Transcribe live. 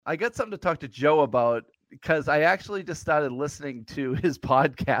I got something to talk to Joe about because I actually just started listening to his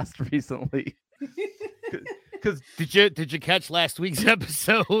podcast recently. Because Did you catch last week's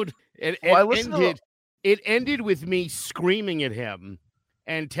episode? I It ended with me screaming at him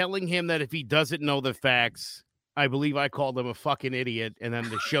and telling him that if he doesn't know the facts, I believe I called him a fucking idiot, and then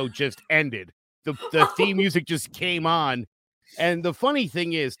the show just ended. The theme music just came on. And the funny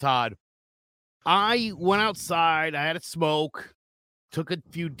thing is, Todd, I went outside, I had a smoke, took a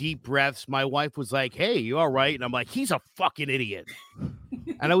few deep breaths. My wife was like, "Hey, you all right?" And I'm like, "He's a fucking idiot."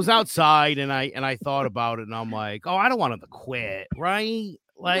 And I was outside and I thought about it, and I'm like, "Oh, I don't want him to quit, right?"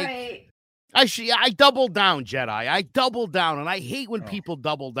 Like, Right. I doubled down, Jedi. I doubled down, and I hate when people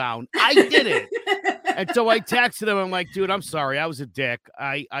double down. I did it. And so I texted him. I'm like, "Dude, I'm sorry. I was a dick.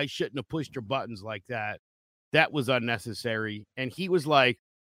 I shouldn't have pushed your buttons like that. That was unnecessary." And he was like,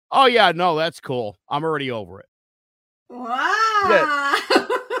 "Oh, yeah, no, that's cool. I'm already over it." Wow.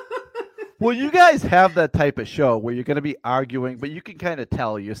 Well, you guys have that type of show where you're going to be arguing, but you can kind of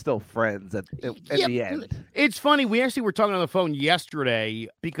tell you're still friends at the end. It's funny. We actually were talking on the phone yesterday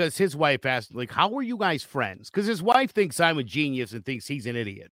because his wife asked, like, "How are you guys friends?" Because his wife thinks I'm a genius and thinks he's an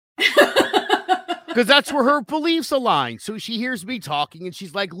idiot. Because that's where her beliefs align. So she hears me talking and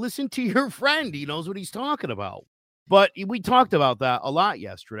she's like, "Listen to your friend. He knows what he's talking about." But we talked about that a lot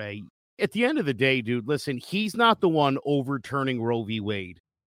yesterday. At the end of the day, dude, listen, he's not the one overturning Roe v. Wade.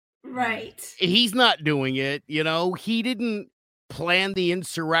 Right. He's not doing it. He didn't plan the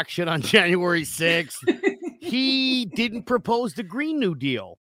insurrection on January 6th. He didn't propose the Green New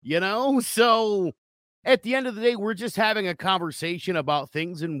Deal, So at the end of the day, we're just having a conversation about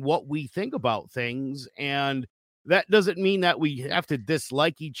things and what we think about things. And that doesn't mean that we have to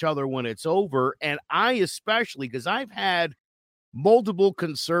dislike each other when it's over. And I especially, because I've had multiple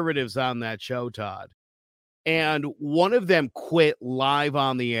conservatives on that show, Todd. And one of them quit live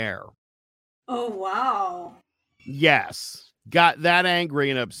on the air. Oh, wow. Yes. Got that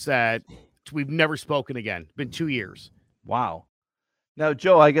angry and upset. We've never spoken again. It's been 2 years. Wow. Now,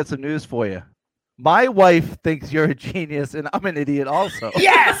 Joe, I got some news for you. My wife thinks you're a genius, and I'm an idiot also.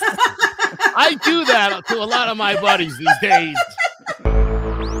 Yes! I do that to a lot of my buddies these days.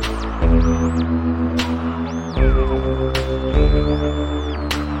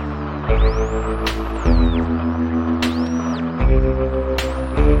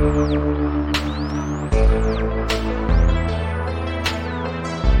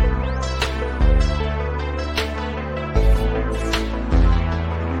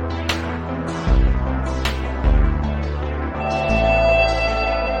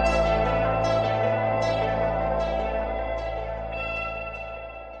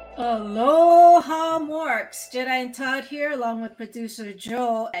 Aloha, Morks. Jedi and Todd here, along with producer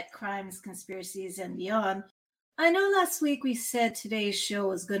Joe at Crimes, Conspiracies, and Beyond. I know last week we said today's show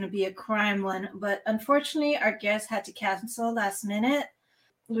was going to be a crime one, but unfortunately our guest had to cancel last minute.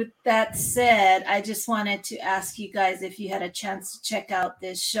 With that said, I just wanted to ask you guys if you had a chance to check out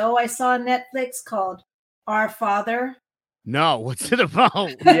this show I saw on Netflix called Our Father. No, what's it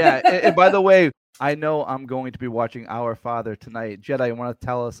about? Yeah, and by the way, I know I'm going to be watching Our Father tonight. Jedi, you want to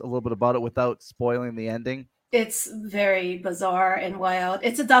tell us a little bit about it without spoiling the ending? It's very bizarre and wild.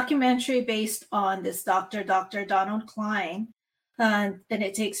 It's a documentary based on this Dr. Donald Klein, and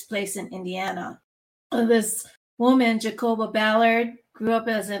it takes place in Indiana. This woman, Jacoba Ballard, grew up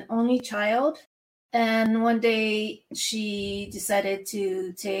as an only child, and one day she decided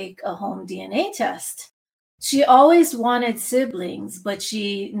to take a home DNA test. She always wanted siblings, but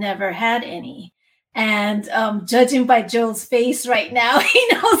she never had any. And judging by Joe's face right now, he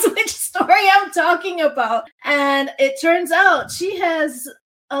knows which story I'm talking about. And it turns out she has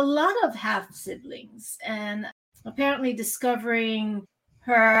a lot of half-siblings. And apparently discovering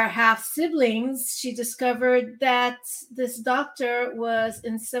her half-siblings, she discovered that this doctor was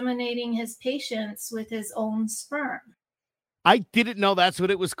inseminating his patients with his own sperm. I didn't know that's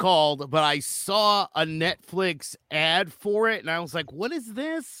what it was called, but I saw a Netflix ad for it, and I was like, what is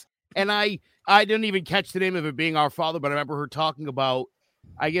this? And I didn't even catch the name of it being Our Father, but I remember her talking about,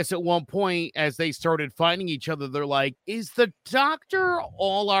 I guess at one point, as they started finding each other, they're like, is the doctor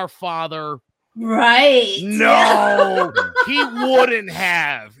all our father? Right. No, he wouldn't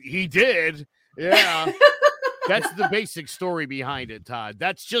have. He did. Yeah. That's the basic story behind it, Todd.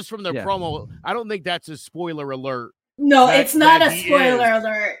 That's just from the promo. I don't think that's a spoiler alert. No, it's not a spoiler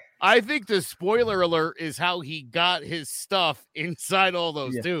alert. I think the spoiler alert is how he got his stuff inside all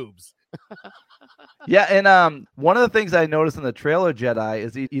those tubes. Yeah, and one of the things I noticed in the trailer, Jedi,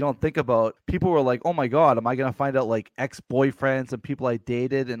 is you don't think about, people were like, oh my God, am I going to find out like ex-boyfriends and people I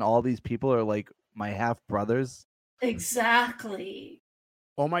dated, and all these people are like my half-brothers? Exactly.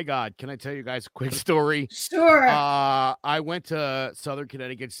 Oh my God. Can I tell you guys a quick story? Sure. I went to Southern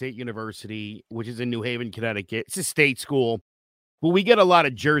Connecticut State University, which is in New Haven, Connecticut. It's a state school. Well, we get a lot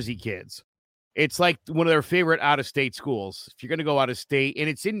of Jersey kids. It's like one of their favorite out-of-state schools. If you're going to go out of state, and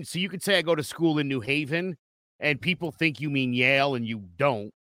it's in, so you could say I go to school in New Haven, and people think you mean Yale, and you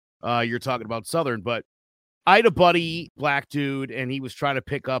don't. You're talking about Southern, but I had a buddy, black dude, and he was trying to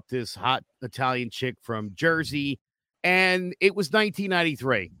pick up this hot Italian chick from Jersey, and it was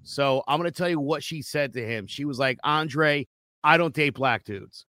 1993. So I'm going to tell you what she said to him. She was like, Andre, I don't date black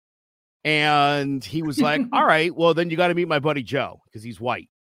dudes. And he was like, all right, well, then you got to meet my buddy Joe because he's white.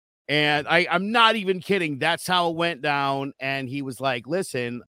 And I'm not even kidding. That's how it went down. And he was like,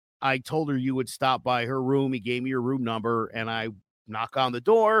 listen, I told her you would stop by her room. He gave me your room number, and I knock on the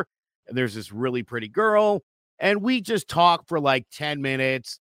door, and there's this really pretty girl. And we just talk for like 10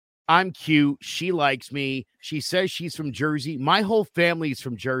 minutes. I'm cute. She likes me. She says she's from Jersey. My whole family's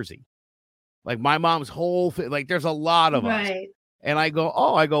from Jersey. Like my mom's whole, like there's a lot of us. And I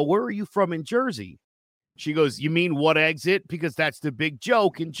go, where are you from in Jersey? She goes, you mean what exit? Because that's the big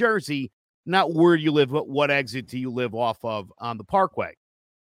joke in Jersey, not where you live, but what exit do you live off of on the Parkway?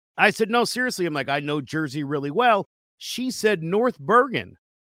 I said, no, seriously. I'm like, I know Jersey really well. She said North Bergen.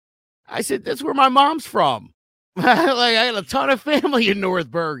 I said, that's where my mom's from. Like I had a ton of family in North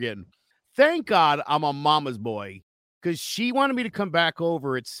Bergen. Thank God I'm a mama's boy because she wanted me to come back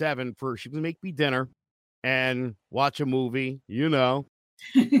over at 7 for, she would make me dinner and watch a movie, you know.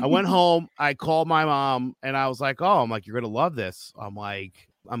 I went home. I called my mom and I was like, I'm like, you're going to love this. I'm like,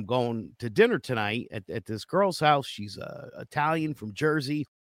 I'm going to dinner tonight at this girl's house. She's Italian from Jersey.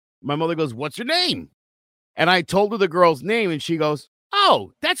 My mother goes, what's her name? And I told her the girl's name and she goes,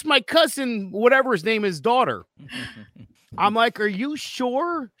 oh, that's my cousin, whatever his name is, daughter. I'm like, are you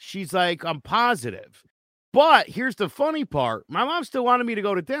sure? She's like, I'm positive. But here's the funny part. My mom still wanted me to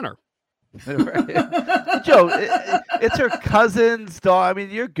go to dinner. Joe, it's her cousin's daughter. I mean,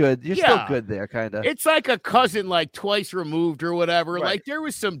 you're good. You're still good there, kind of. It's like a cousin, like twice removed or whatever. Right. Like there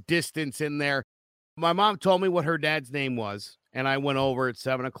was some distance in there. My mom told me what her dad's name was, and I went over at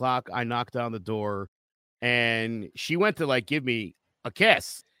 7 o'clock. I knocked on the door, and she went to like give me a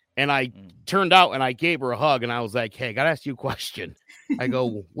kiss, and I turned out and I gave her a hug, and I was like, hey, I gotta ask you a question. I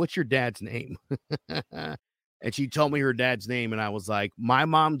go, what's your dad's name? And she told me her dad's name, and I was like, my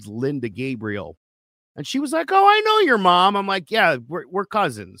mom's Linda Gabriel. And she was like, oh, I know your mom. I'm like, yeah, we're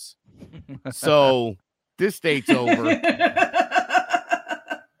cousins. So this date's over.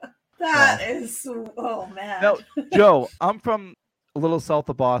 That is, oh man. Now, Joe, I'm from a little south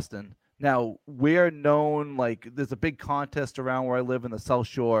of Boston. Now, we're known, like, there's a big contest around where I live in the South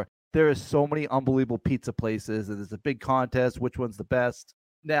Shore. There is so many unbelievable pizza places, and there's a big contest, which one's the best.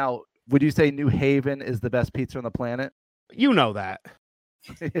 Now, would you say New Haven is the best pizza on the planet? You know that.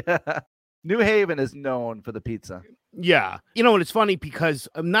 Yeah. New Haven is known for the pizza. Yeah. You know, and it's funny because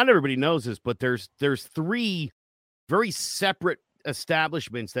not everybody knows this, but there's 3 very separate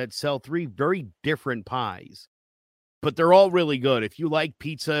establishments that sell 3 very different pies. But they're all really good. If you like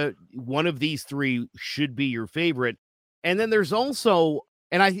pizza, one of these 3 should be your favorite. And then there's also,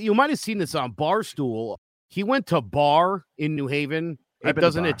 and you might have seen this on Barstool. He went to Bar in New Haven.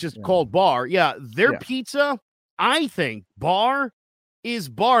 It just called Bar. Yeah, their pizza, I think Bar is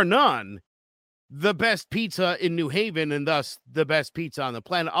bar none the best pizza in New Haven, and thus the best pizza on the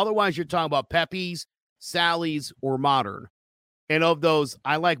planet. Otherwise, you're talking about Pepe's, Sally's, or Modern. And of those,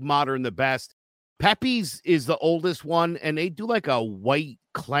 I like Modern the best. Pepe's is the oldest one, and they do like a white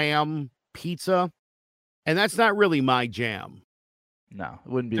clam pizza, and that's not really my jam. No,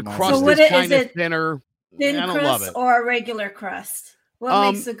 it wouldn't be. The crust is kind of thinner. Thin I don't crust love it. Or a regular crust?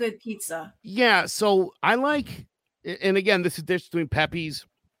 What makes a good pizza? Yeah, so I like, and again, this is the difference between Pepe's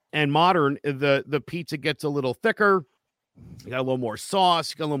and Modern. The pizza gets a little thicker. You got a little more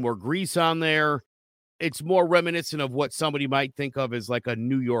sauce. You got a little more grease on there. It's more reminiscent of what somebody might think of as like a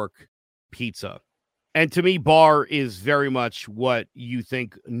New York pizza. And to me, Bar is very much what you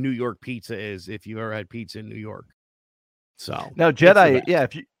think New York pizza is if you ever had pizza in New York. So now, Jetai, yeah,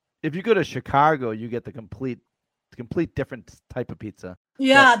 if you go to Chicago, you get the complete different type of pizza.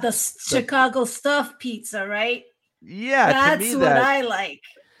 Yeah, the Chicago stuffed pizza, right? Yeah, that's what I like.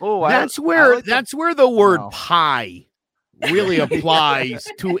 Oh, that's where the word pie really applies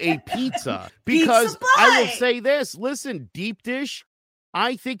to a pizza. Because I will say this, listen, deep dish,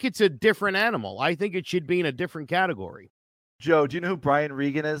 I think it's a different animal. I think it should be in a different category. Joe, do you know who Brian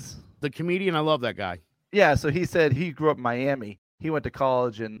Regan is? The comedian. I love that guy. Yeah, so he said he grew up in Miami. He went to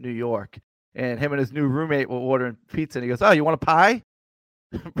college in New York. And him and his new roommate were ordering pizza. And he goes, oh, you want a pie?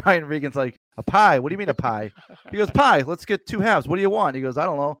 Brian Regan's like, a pie? What do you mean a pie? He goes, pie. Let's get 2 halves. What do you want? He goes, I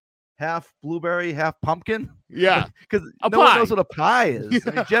don't know. Half blueberry, half pumpkin. Yeah, because no one knows what a pie is.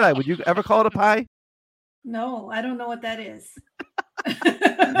 I mean, Jedi, would you ever call it a pie? No, I don't know what that is.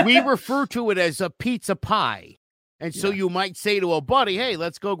 We refer to it as a pizza pie. And so you might say to a buddy, hey,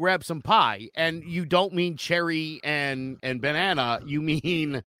 let's go grab some pie. And you don't mean cherry and banana. You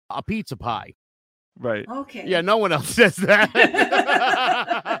mean a pizza pie. Right. Okay. Yeah, no one else says that.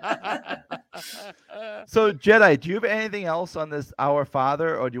 So, Jedi, do you have anything else on this Our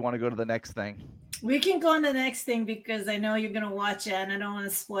Father, or do you want to go to the next thing? We can go on to the next thing because I know you're going to watch it and I don't want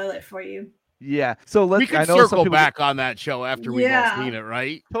to spoil it for you. Yeah. So we can circle back on that show after we've all seen it,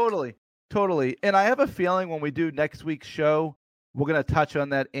 right? Totally. And I have a feeling when we do next week's show, we're going to touch on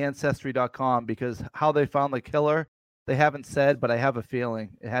that Ancestry.com because how they found the killer, they haven't said, but I have a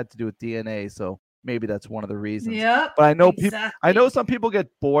feeling it had to do with DNA. So maybe that's one of the reasons. Yeah. But I know I know some people get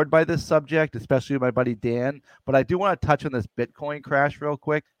bored by this subject, especially my buddy Dan. But I do want to touch on this Bitcoin crash real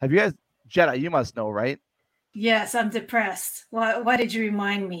quick. Have you guys, Jedi, you must know, right? Yes, I'm depressed. Why did you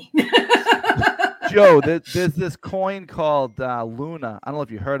remind me? Joe, there's this coin called Luna. I don't know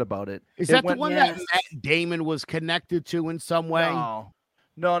if you heard about it. Is that the one that Matt Damon was connected to in some way?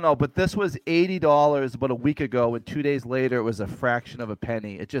 No. But this was $80 about a week ago, and 2 days later, it was a fraction of a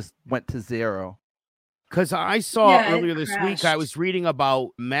penny. It just went to zero. Because I saw earlier this week, I was reading about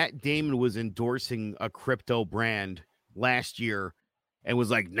Matt Damon was endorsing a crypto brand last year and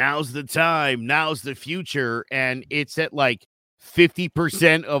was like, now's the time, now's the future. And it's at like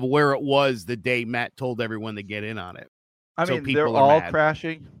 50% of where it was the day Matt told everyone to get in on it. I mean, they're all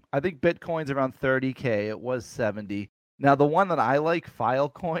crashing. I think Bitcoin's around 30K. It was 70. Now, the one that I like,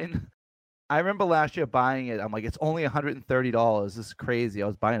 Filecoin, I remember last year buying it. I'm like, it's only $130. This is crazy. I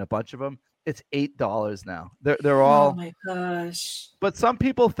was buying a bunch of them. It's $8 now. They're all. Oh my gosh! But some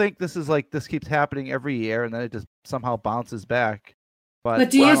people think this keeps happening every year, and then it just somehow bounces back. But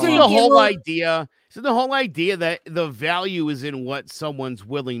do you think the whole idea? So the whole idea that the value is in what someone's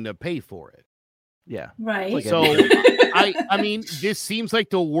willing to pay for it. Yeah. Right. So I mean, this seems like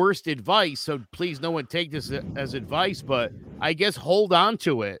the worst advice. So please no one take this as advice, but I guess hold on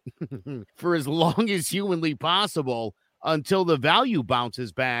to it for as long as humanly possible until the value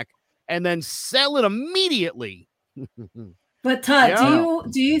bounces back and then sell it immediately. But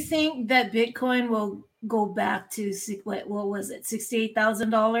Todd, do you think that Bitcoin will go back to what was it,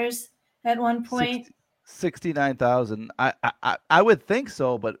 $68,000 at one point? 69,000. I would think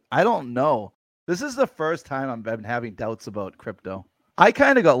so, but I don't know. This is the first time I've been having doubts about crypto. I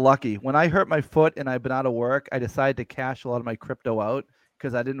kind of got lucky. When I hurt my foot and I've been out of work, I decided to cash a lot of my crypto out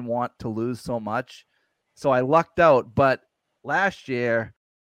because I didn't want to lose so much. So I lucked out. But last year,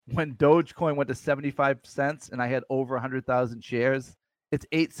 when Dogecoin went to 75 cents and I had over 100,000 shares, it's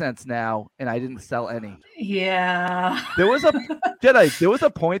 8 cents now, and I didn't sell any. Yeah. There was a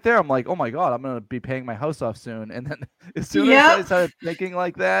point there. I'm like, oh my God, I'm going to be paying my house off soon. And then as soon as I started thinking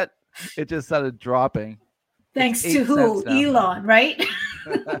like that, it just started dropping. Thanks to who? Elon, right?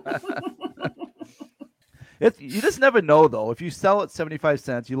 You just never know, though. If you sell at 75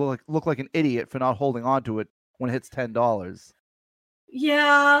 cents, you look like an idiot for not holding on to it when it hits $10.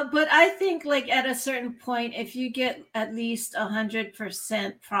 Yeah, but I think like at a certain point, if you get at least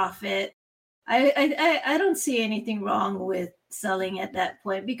 100% profit, I don't see anything wrong with selling at that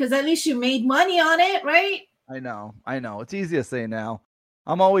point because at least you made money on it, right? I know. It's easy to say now.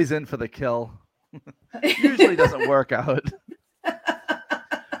 I'm always in for the kill. Usually doesn't work out.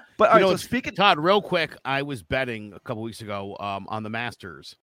 But all right, so speaking, Todd, real quick, I was betting a couple weeks ago on the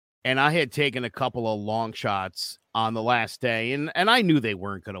Masters, and I had taken a couple of long shots on the last day, and I knew they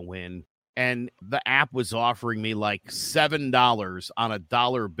weren't going to win. And the app was offering me like $7 on a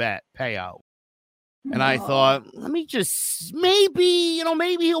 $1 bet payout. And I thought, let me just maybe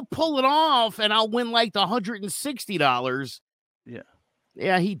he'll pull it off and I'll win like the $160. Yeah.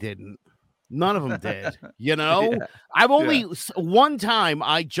 Yeah, he didn't. None of them did. I've only one time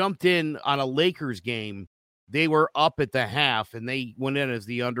I jumped in on a Lakers game. They were up at the half and they went in as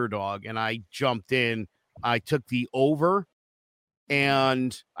the underdog. And I jumped in. I took the over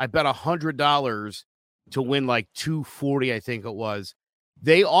and I bet $100 to win like $240, I think it was.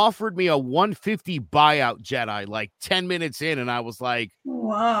 They offered me a $150 buyout, Jedi, like 10 minutes in, and I was like,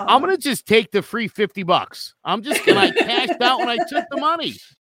 wow, I'm going to just take the free $50. I'm just going to cashed out when I took the money.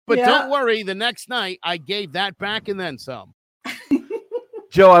 But don't worry, the next night I gave that back and then some.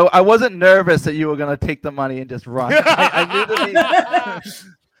 Joe, I wasn't nervous that you were going to take the money and just run. I knew that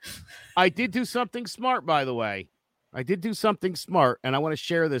I did do something smart, by the way. I did do something smart, and I want to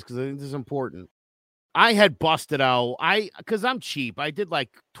share this because I think this is important. I had busted out. Because I'm cheap. I did like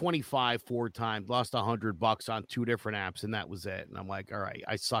 25 4 times, lost $100 on 2 different apps, and that was it. And I'm like, all right,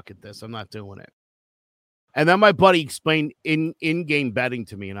 I suck at this. I'm not doing it. And then my buddy explained in-game betting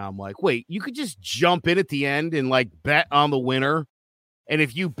to me, and I'm like, wait, you could just jump in at the end and like bet on the winner. And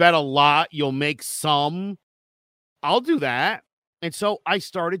if you bet a lot, you'll make some. I'll do that. And so I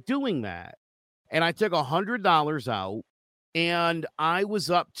started doing that. And I took $100 out, and I was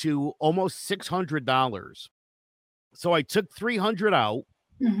up to almost $600. So I took $300 out,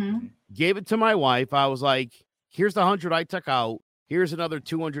 gave it to my wife. I was like, here's the $100 I took out. Here's another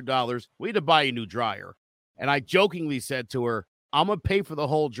 $200. We had to buy a new dryer. And I jokingly said to her, I'm going to pay for the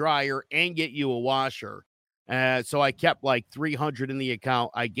whole dryer and get you a washer. So I kept like $300 in the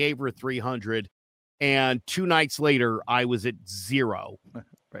account. I gave her $300. And 2 nights later, I was at 0.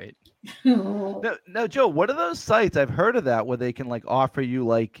 Right. No, Joe, what are those sites? I've heard of that where they can like offer you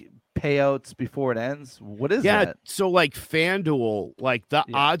like payouts before it ends. What is that? So like FanDuel, like the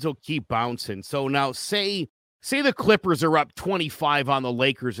odds will keep bouncing. So now say the Clippers are up 25 on the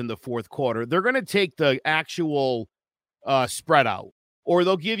Lakers in the fourth quarter. They're going to take the actual spread out, or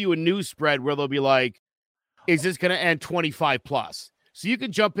they'll give you a new spread where they'll be like, is this going to end 25 plus? So you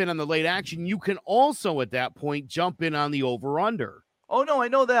can jump in on the late action. You can also at that point jump in on the over under. Oh no, I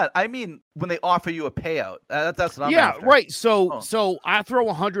know that. I mean, when they offer you a payout, that's what I'm after. Right. So I throw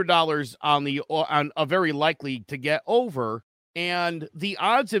 $100 on a very likely to get over, and the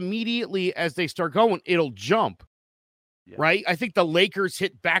odds immediately as they start going, it'll jump. Yeah. Right. I think the Lakers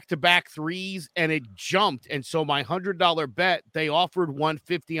hit back-to-back threes, and it jumped, and so my $100 bet, they offered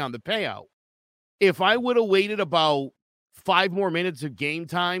 $150 on the payout. If I would have waited about 5 more minutes of game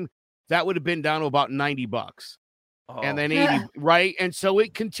time, that would have been down to about $90. And then 80, right? And so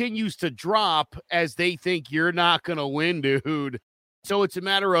it continues to drop as they think you're not going to win, dude. So it's a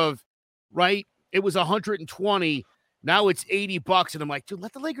matter of, right? It was 120. Now it's $80. And I'm like, dude,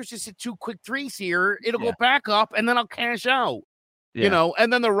 let the Lakers just hit 2 quick threes here. It'll go back up, and then I'll cash out. Yeah. You know,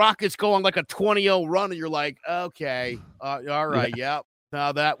 and then the Rockets go on like a 20-0 run, and you're like, okay, all right, yep.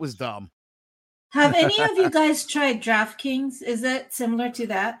 Now that was dumb. Have any of you guys tried DraftKings? Is that similar to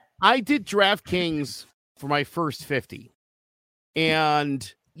that? I did DraftKings for my first 50,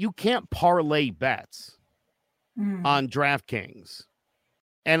 and you can't parlay bets on DraftKings,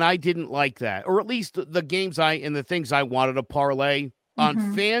 and I didn't like that, or at least the games and the things I wanted to parlay on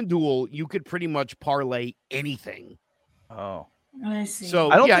FanDuel, you could pretty much parlay anything. Oh, I see. So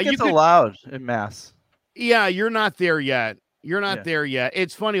I don't think it's allowed in Mass. Yeah, you're not there yet. You're not there yet.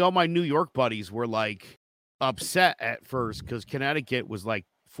 It's funny. All my New York buddies were like upset at first because Connecticut was like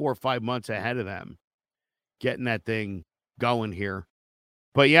 4 or 5 months ahead of them getting that thing going here.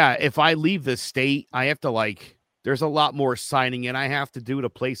 But yeah, if I leave the state, I have to there's a lot more signing in I have to do to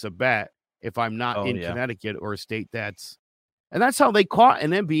place a bet if I'm not in Connecticut or a state and that's how they caught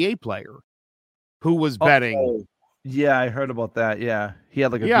an NBA player who was betting. Oh, yeah, I heard about that. Yeah. He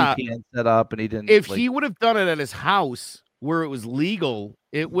had like a VPN set up and he didn't. If he would have done it at his house where it was legal,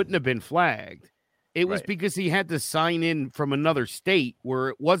 it wouldn't have been flagged. It was because he had to sign in from another state where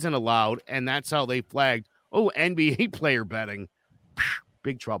it wasn't allowed, and that's how they flagged. Oh, NBA player betting.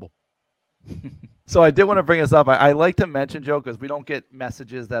 Big trouble. So I did want to bring us up. I like to mention, Joe, because we don't get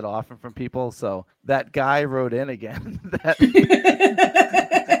messages that often from people. So that guy wrote in again. I'm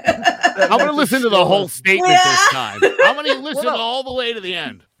going to listen to the whole statement this time. I'm going to listen all the way to the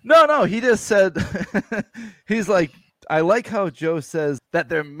end. No, he just said, he's like, I like how Joe says that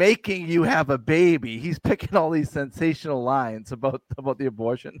they're making you have a baby. He's picking all these sensational lines about the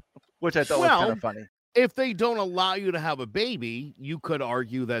abortion, which I thought was kind of funny. If they don't allow you to have a baby, you could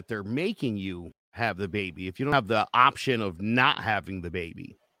argue that they're making you have the baby if you don't have the option of not having the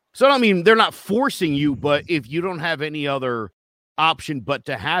baby. So, I mean, they're not forcing you, but if you don't have any other option but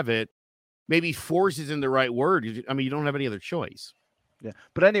to have it, maybe force isn't the right word. I mean, you don't have any other choice. Yeah.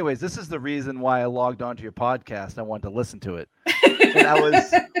 But anyways, this is the reason why I logged onto your podcast. I wanted to listen to it. And I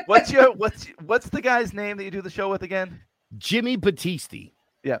was, what's the guy's name that you do the show with again? Jimmy Battisti.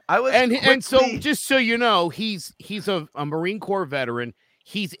 Yeah. I was and so just so you know, he's a Marine Corps veteran.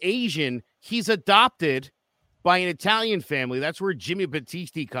 He's Asian. He's adopted by an Italian family. That's where Jimmy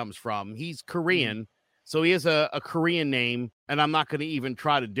Battisti comes from. He's Korean. So he has a Korean name, and I'm not going to even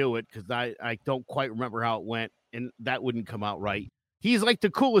try to do it because I don't quite remember how it went, and that wouldn't come out right. He's like the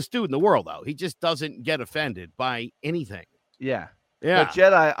coolest dude in the world, though. He just doesn't get offended by anything. Yeah. Yeah. But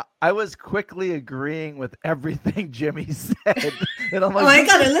Jetai, I was quickly agreeing with everything Jimmy said. And I'm like, I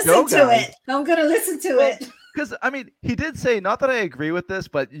got to listen to it. I'm going to listen to it. Because, I mean, he did say, not that I agree with this,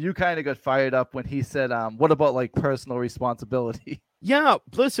 but you kind of got fired up when he said, what about like personal responsibility? Yeah,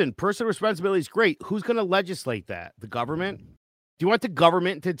 listen, personal responsibility is great. Who's going to legislate that? The government? Do you want the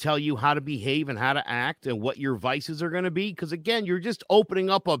government to tell you how to behave and how to act and what your vices are going to be? Because again, you're just opening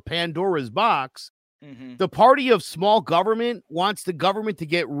up a Pandora's box. Mm-hmm. The party of small government wants the government to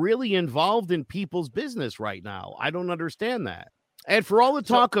get really involved in people's business right now. I don't understand that. And for all the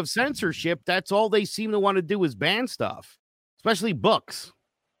talk of censorship, that's all they seem to want to do is ban stuff, especially books.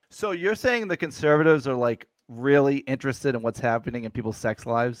 So you're saying the conservatives are like really interested in what's happening in people's sex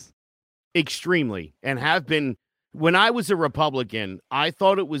lives? Extremely, and have been. When I was a Republican, I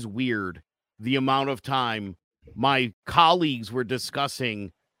thought it was weird the amount of time my colleagues were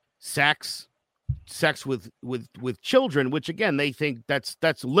discussing sex with children, which again, they think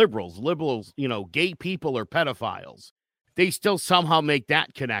that's liberals, gay people are pedophiles. They still somehow make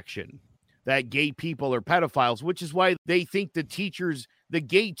that connection that gay people are pedophiles, which is why they think the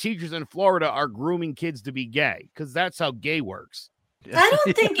gay teachers in Florida are grooming kids to be gay, because that's how gay works. I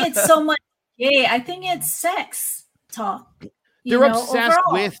don't think it's so much gay. I think it's sex talk. They're obsessed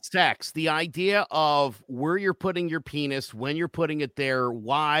overall with sex. The idea of where you're putting your penis, when you're putting it there,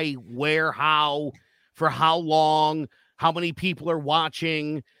 why, where, how, for how long, how many people are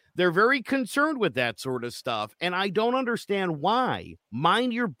watching. They're very concerned with that sort of stuff. And I don't understand why.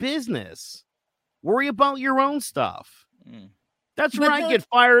 Mind your business. Worry about your own stuff. That's where I get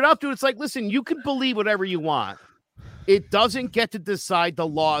fired up, dude. It's like, listen, you can believe whatever you want. It doesn't get to decide the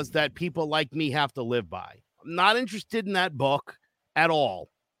laws that people like me have to live by. I'm not interested in that book at all.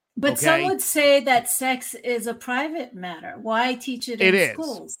 But some would say that sex is a private matter. Why teach it in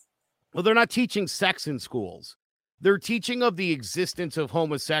schools? Well, they're not teaching sex in schools. They're teaching of the existence of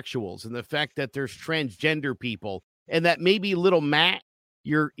homosexuals and the fact that there's transgender people, and that maybe little Matt,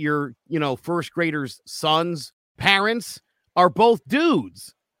 your first grader's son's parents, are both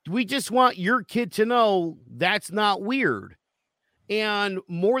dudes. We just want your kid to know that's not weird. And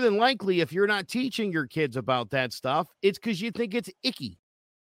more than likely, if you're not teaching your kids about that stuff, it's because you think it's icky.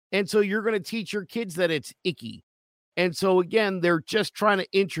 And so you're going to teach your kids that it's icky. And so, again, they're just trying to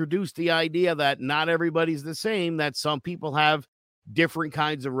introduce the idea that not everybody's the same, that some people have different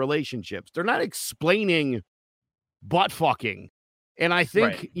kinds of relationships. They're not explaining butt fucking. And I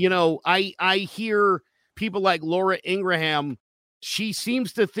think, I hear people like Laura Ingraham, she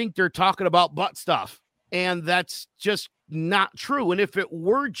seems to think they're talking about butt stuff. And that's just not true. And if it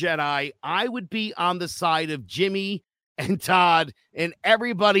were Jedi, I would be on the side of Jimmy and Todd and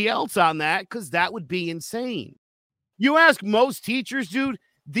everybody else on that, because that would be insane. You ask most teachers, dude,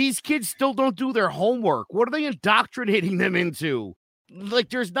 these kids still don't do their homework. What are they indoctrinating them into? Like,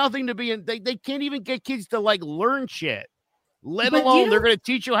 there's nothing to be in. They can't even get kids to like learn shit, let alone they're going to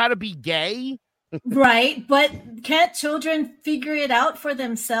teach you how to be gay. Right. But can't children figure it out for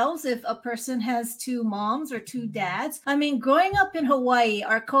themselves if a person has two moms or two dads? I mean, growing up in Hawaii,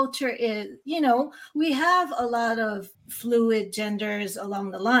 our culture is, we have a lot of fluid genders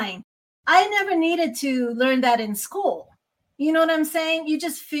along the line. I never needed to learn that in school. You know what I'm saying? You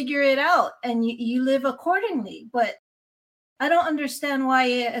just figure it out and you live accordingly. But I don't understand why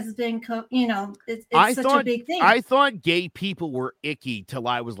it has been, it's such a big thing. I thought gay people were icky till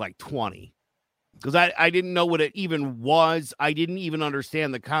I was like 20. Because I didn't know what it even was. I didn't even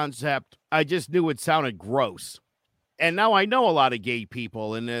understand the concept. I just knew it sounded gross. And now I know a lot of gay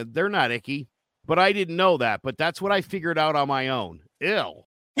people, and they're not icky. But I didn't know that. But that's what I figured out on my own. Ew.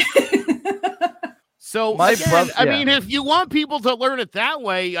 So, I mean, if you want people to learn it that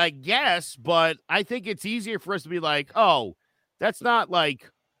way, I guess. But I think it's easier for us to be like, oh, that's not like,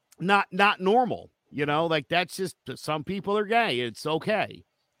 not normal. Like that's just, some people are gay. It's okay.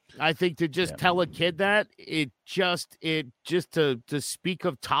 I think to just tell a kid that to speak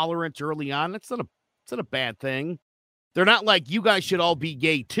of tolerance early on, it's not a bad thing. They're not like, you guys should all be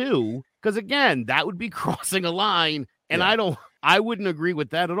gay too, because again, that would be crossing a line, and I wouldn't agree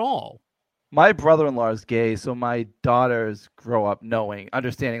with that at all. My brother-in-law is gay, so my daughters grow up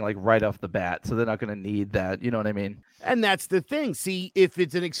understanding like right off the bat, so they're not going to need that. You know what I mean? And that's the thing. See, if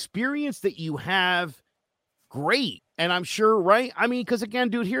it's an experience that you have, great. And I'm sure, right? I mean, because again,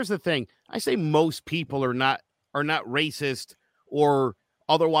 dude, here's the thing. I say most people are not racist or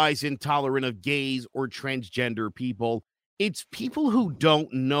otherwise intolerant of gays or transgender people. It's people who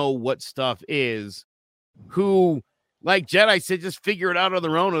don't know what stuff is, who, like Jedi said, just figure it out on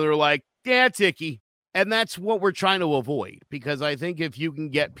their own, and they're like, yeah, it's icky. And that's what we're trying to avoid, because I think if you can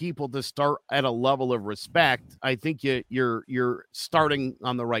get people to start at a level of respect, I think you're starting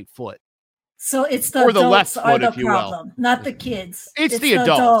on the right foot. So it's the adults are the problem, not the kids. It's the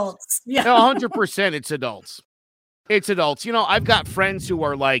adults. Yeah, 100%. It's adults. It's adults. I've got friends who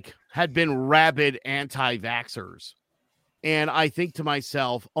are like, had been rabid anti-vaxxers. And I think to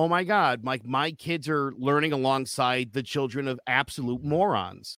myself, oh my God, my kids are learning alongside the children of absolute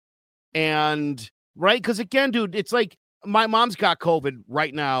morons. And right, because again, dude, it's like my mom's got COVID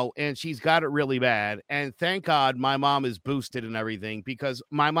right now and she's got it really bad. And thank God my mom is boosted and everything, because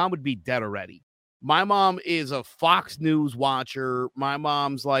my mom would be dead already. My mom is a Fox News watcher. My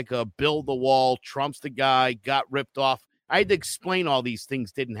mom's like a build the wall, Trump's the guy, got ripped off. I had to explain all these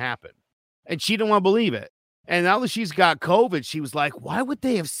things didn't happen. And she didn't want to believe it. And now that she's got COVID, she was like, why would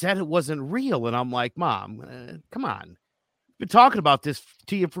they have said it wasn't real? And I'm like, Mom, come on. I've been talking about this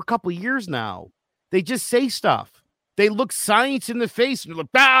to you for a couple of years now. They just say stuff. They look science in the face and they're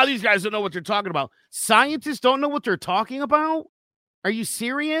like, these guys don't know what they're talking about. Scientists don't know what they're talking about? Are you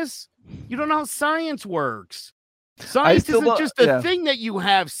serious? You don't know how science works. Science isn't just a thing that you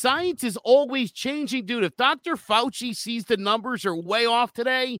have. Science is always changing, dude. If Dr. Fauci sees the numbers are way off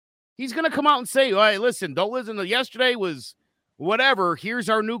today, he's going to come out and say, hey, listen, don't listen to yesterday was whatever. Here's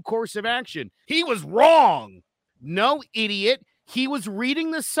our new course of action. He was wrong. No, idiot. He was reading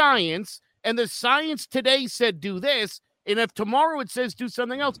the science, and the science today said do this, and if tomorrow it says do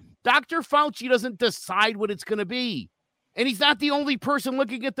something else, Dr. Fauci doesn't decide what it's going to be. And he's not the only person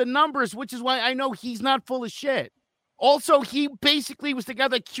looking at the numbers, which is why I know he's not full of shit. Also, he basically was the guy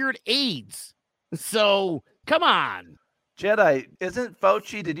that cured AIDS. So, come on. Jetai, isn't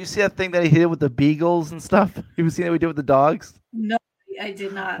Fauci, did you see that thing that he did with the beagles and stuff? You seen what he did with the dogs? No, I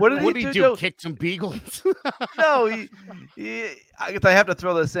did not. What did he do? Kick some beagles? No, I guess I have to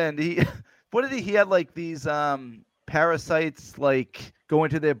throw this in. He had like these parasites like go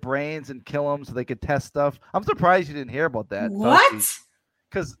into their brains and kill them so they could test stuff. I'm surprised you didn't hear about that. What?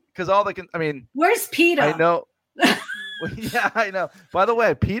 Because all they can, I mean, where's PETA? I know. Yeah, I know. By the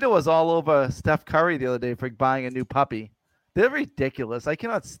way, PETA was all over Steph Curry the other day for buying a new puppy. They're ridiculous. I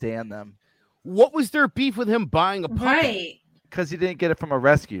cannot stand them. What was their beef with him buying a puppy? Right. Because he didn't get it from a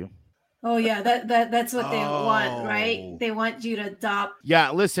rescue. Oh, yeah, that's what they want, right? They want you to adopt. Yeah,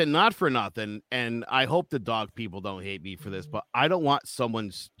 listen, not for nothing, and I hope the dog people don't hate me for this, but I don't want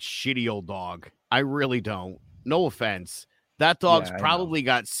someone's shitty old dog. I really don't. No offense. That dog's probably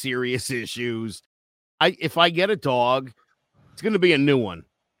got serious issues. If I get a dog, it's going to be a new one.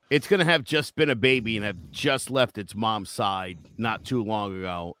 It's going to have just been a baby and have just left its mom's side not too long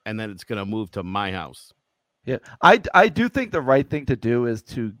ago, and then it's going to move to my house. Yeah, I do think the right thing to do is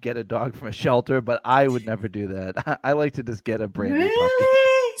to get a dog from a shelter, but I would never do that. I like to just get a brand new puppy.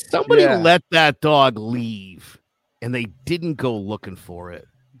 Somebody let that dog leave, and they didn't go looking for it.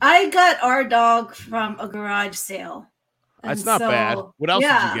 I got our dog from a garage sale. That's not bad. What else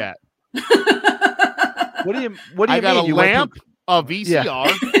did you get? What do you I got a lamp, a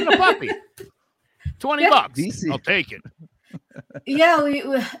VCR, and a puppy. $20. VC. I'll take it. Yeah, we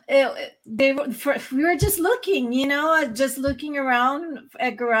were just looking, just looking around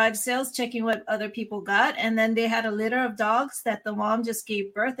at garage sales, checking what other people got, and then they had a litter of dogs that the mom just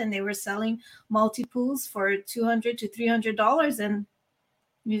gave birth, and they were selling multi-pools for $200 to $300, and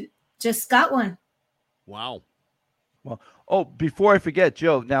you just got one. Wow. Well, before I forget,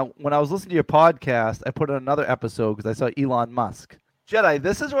 Joe, now when I was listening to your podcast, I put in another episode because I saw Elon Musk. Jetai,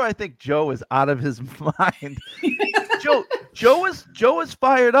 this is where I think Joe is out of his mind. Joe is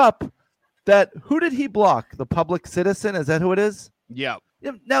fired up that who did he block? The Public Citizen? Is that who it is? Yeah.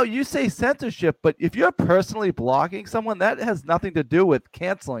 Now you say censorship, but if you're personally blocking someone, that has nothing to do with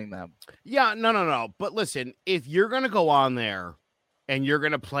canceling them. Yeah, no. But listen, if you're going to go on there and you're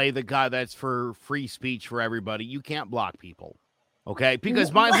going to play the guy that's for free speech for everybody, you can't block people. Okay?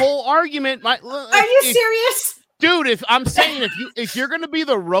 Because my whole argument... Are you serious? Dude, if I'm saying if you're gonna be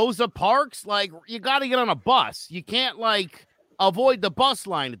the Rosa Parks, like you got to get on a bus. You can't avoid the bus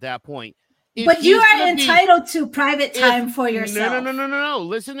line at that point. But you are entitled to private time for yourself. No.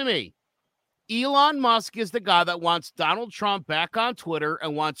 Listen to me. Elon Musk is the guy that wants Donald Trump back on Twitter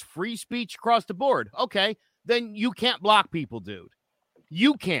and wants free speech across the board. Okay, then you can't block people, dude.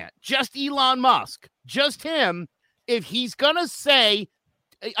 You can't. Just Elon Musk, just him. If he's gonna say.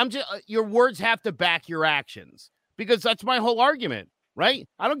 Your words have to back your actions because that's my whole argument, right?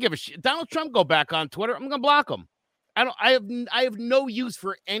 I don't give a shit. Donald Trump go back on Twitter. I'm going to block him. I have no use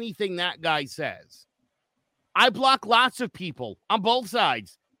for anything that guy says. I block lots of people on both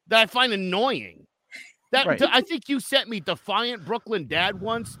sides that I find annoying. Right. I think you sent me Defiant Brooklyn Dad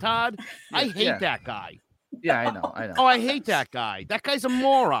once, Todd. I hate that guy. Yeah, I know. Oh, I hate that guy. That guy's a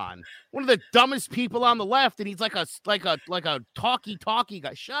moron. One of the dumbest people on the left, and he's like a talky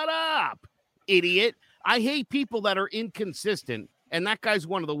guy. Shut up, idiot. I hate people that are inconsistent, and that guy's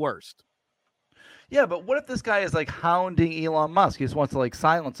one of the worst. Yeah, but what if this guy is hounding Elon Musk? He just wants to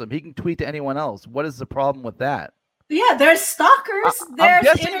silence him. He can tweet to anyone else. What is the problem with that? Yeah, there's stalkers. I'm There's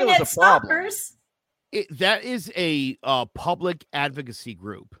guessing there internet was a problem. stalkers. That is a public advocacy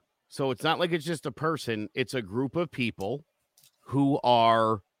group. So it's not like it's just a person. It's a group of people who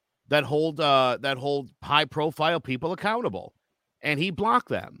that hold high profile people accountable, and he blocked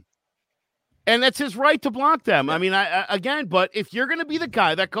them. And that's his right to block them. I mean, again, but if you're going to be the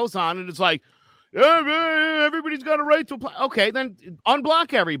guy that goes on and it's like, everybody's got a right to apply. Okay, then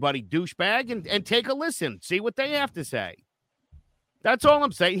unblock everybody, douchebag, and take a listen. See what they have to say. That's all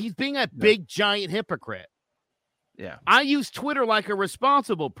I'm saying. He's being a big, giant hypocrite. Yeah. I use Twitter like a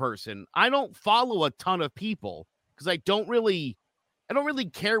responsible person. I don't follow a ton of people because I don't really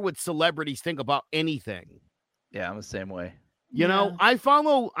care what celebrities think about anything. Yeah, I'm the same way. You know, I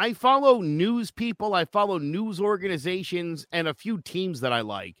follow news people, I follow news organizations and a few teams that I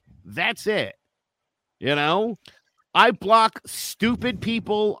like. That's it. You know, I block stupid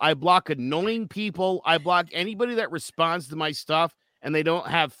people, I block annoying people, I block anybody that responds to my stuff and they don't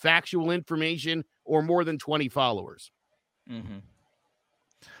have factual information or more than 20 followers. Mm-hmm.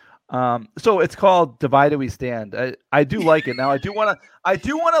 So it's called Divided We Stand. I do like it. Now I do want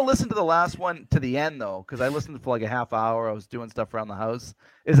to listen to the last one to the end though, because I listened for like a half hour. I was doing stuff around the house.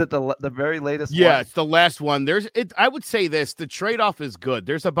 Is it the very latest? Yeah, one? It's the last one. I would say this: the trade-off is good.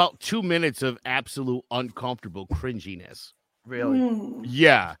 There's about 2 minutes of absolute uncomfortable cringiness. Really?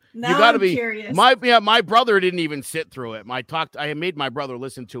 Yeah. Now you gotta I'm be curious. My brother didn't even sit through it. I made my brother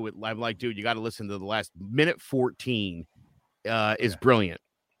listen to it. I'm like, dude, you got to listen to the last minute 14. Is brilliant.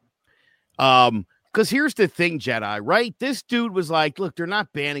 Because here's the thing, Jetai, right? This dude was like, look, they're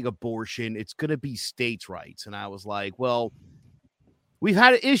not banning abortion. It's going to be states' rights. And I was like, well, we've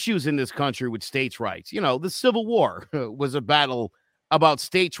had issues in this country with states' rights. You know, the Civil War was a battle about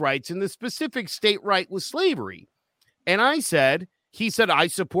states' rights, and the specific state right was slavery. And he said, I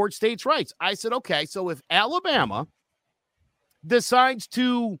support states' rights. I said, okay, so if Alabama decides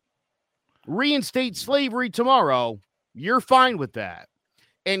to reinstate slavery tomorrow, you're fine with that.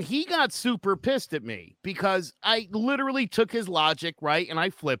 And he got super pissed at me because I literally took his logic, right, and I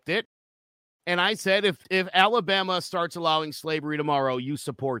flipped it. And I said, if Alabama starts allowing slavery tomorrow, you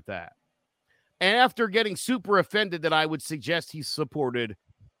support that. And after getting super offended that I would suggest he supported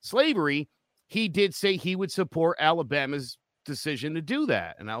slavery, he did say he would support Alabama's decision to do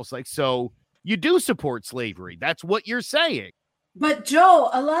that. And I was like, so you do support slavery. That's what you're saying. But Joe,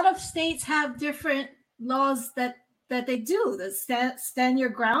 a lot of states have different laws that they do. The stand your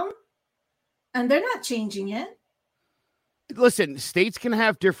ground, and they're not changing it. Listen, states can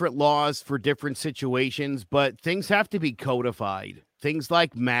have different laws for different situations, but things have to be codified. Things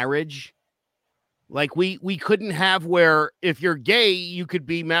like marriage. Like we couldn't have where if you're gay, you could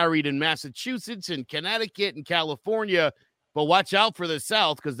be married in Massachusetts and Connecticut and California, but watch out for the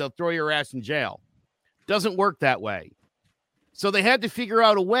South because they'll throw your ass in jail. Doesn't work that way. So they had to figure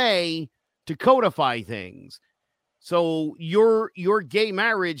out a way to codify things. So your gay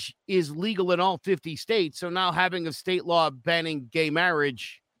marriage is legal in all 50 states. So now having a state law banning gay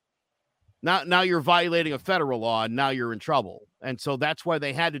marriage, now you're violating a federal law and now you're in trouble. And so that's why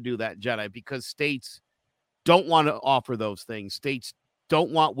they had to do that, Jetai, because states don't want to offer those things. States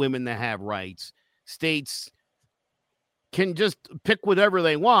don't want women to have rights. States can just pick whatever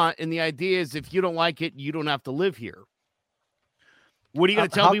they want. And the idea is if you don't like it, you don't have to live here. What are you going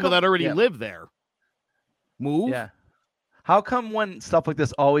to tell people that already live there? Move? Yeah. How come when stuff like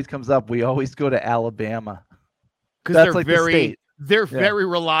this always comes up, we always go to Alabama? Because they're very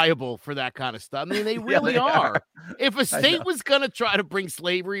reliable for that kind of stuff. I mean, they really are. If a state was going to try to bring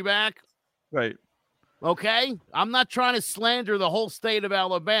slavery back, right? Okay, I'm not trying to slander the whole state of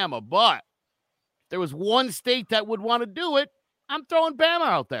Alabama, but if there was one state that would want to do it, I'm throwing Bama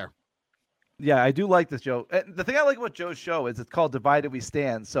out there. Yeah, I do like this, Joe. And the thing I like about Joe's show is it's called Divided We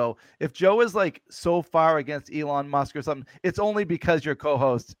Stand. So if Joe is like so far against Elon Musk or something, it's only because your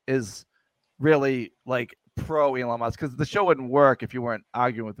co-host is really like pro Elon Musk, because the show wouldn't work if you weren't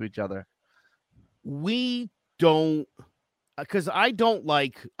arguing with each other. We don't, because I don't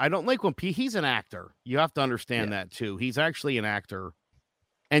like when he's an actor. You have to understand that too. He's actually an actor.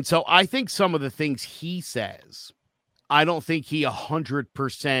 And so I think some of the things he says, I don't think he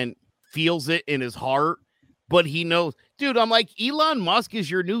 100% feels it in his heart, but he knows, dude, I'm like, Elon Musk is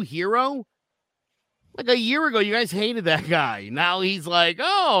your new hero. Like a year ago, you guys hated that guy. Now he's like,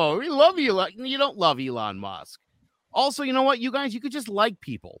 oh, we love you. Like, you don't love Elon Musk. Also, you know what, you guys, you could just like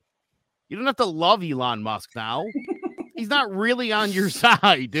people. You don't have to love Elon Musk now. He's not really on your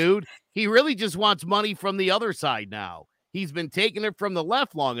side, dude. He really just wants money from the other side now. He's been taking it from the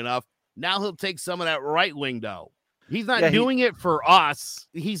left long enough. Now he'll take some of that right wing, though. He's not doing it for us.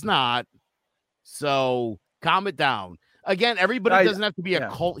 He's not. So Calm it down. Again, everybody doesn't have to be a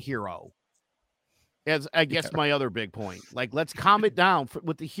cult hero. As I guess my other big point. Like, let's calm it down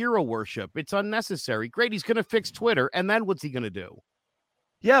with the hero worship. It's unnecessary. Great, he's going to fix Twitter, and then what's he going to do?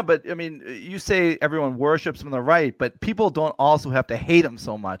 Yeah, but I mean, you say everyone worships him on the right, but people don't also have to hate him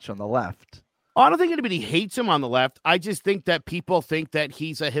so much on the left. Oh, I don't think anybody hates him on the left. I just think that people think that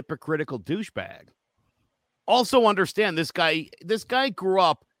he's a hypocritical douchebag. Also understand this guy grew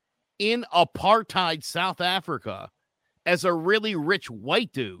up in apartheid South Africa as a really rich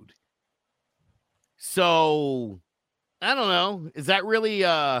white dude. So, I don't know. Is that really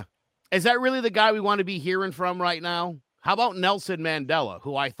the guy we want to be hearing from right now? How about Nelson Mandela,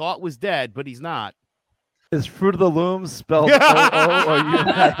 who I thought was dead, but he's not? Is Fruit of the Loom spelled O-O or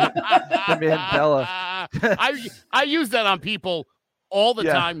Mandela? I use that on people all the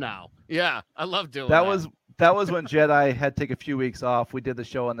time now. Yeah, I love doing that. That was when Jetai had to take a few weeks off. We did the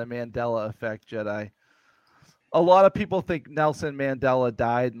show on the Mandela effect, Jetai. A lot of people think Nelson Mandela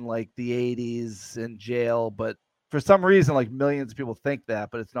died in like the 80s in jail, but for some reason, like millions of people think that,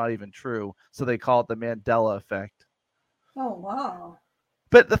 but it's not even true. So they call it the Mandela effect. Oh, wow.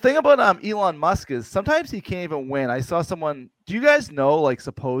 But the thing about Elon Musk is sometimes he can't even win. I saw someone, do you guys know, like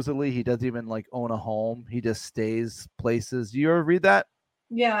supposedly he doesn't even like own a home. He just stays places. Do you ever read that?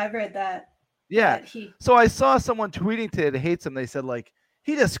 Yeah, I've read that. Yeah. So I saw someone tweeting today that hates him. They said like,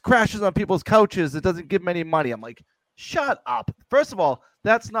 he just crashes on people's couches. It doesn't give him any money. I'm like, shut up. First of all,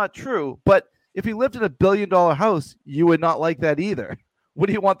 that's not true. But if he lived in $1 billion house, you would not like that either. What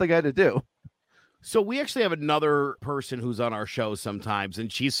do you want the guy to do? So we actually have another person who's on our show sometimes,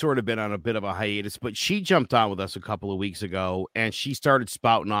 and she's sort of been on a bit of a hiatus, but she jumped on with us a couple of weeks ago, and she started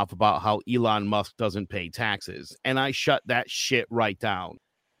spouting off about how Elon Musk doesn't pay taxes. And I shut that shit right down.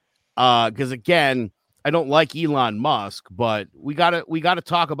 Because again, I don't like Elon Musk, but we gotta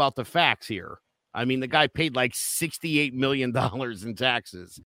talk about the facts here. I mean, the guy paid like $68 million in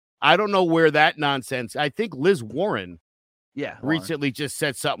taxes. I don't know where that nonsense. I think Liz Warren recently just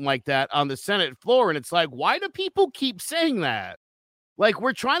said something like that on the Senate floor, and it's like, why do people keep saying that? Like,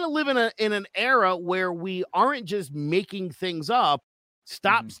 we're trying to live in an era where we aren't just making things up.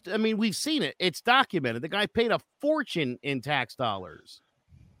 I mean, we've seen it. It's documented. The guy paid a fortune in tax dollars.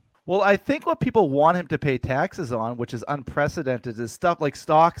 Well, I think what people want him to pay taxes on, which is unprecedented, is stuff like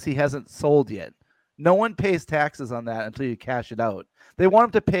stocks he hasn't sold yet. No one pays taxes on that until you cash it out. They want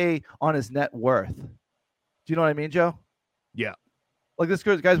him to pay on his net worth. Do you know what I mean, Joe? Yeah. Like this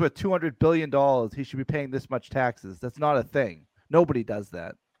guy's worth $200 billion. He should be paying this much taxes. That's not a thing. Nobody does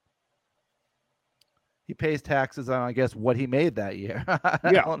that. He pays taxes on, I guess, what he made that year. I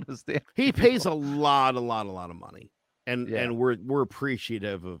don't understand. He pays a lot of money. And we're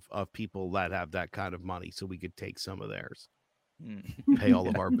appreciative of people that have that kind of money, so we could take some of theirs, pay all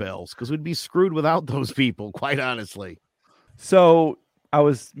of our bills, because we'd be screwed without those people, quite honestly. So I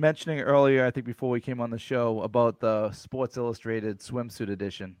was mentioning earlier, I think before we came on the show, about the Sports Illustrated swimsuit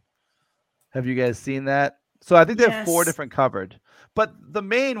edition. Have you guys seen that? So I think they have 4 different covered, but the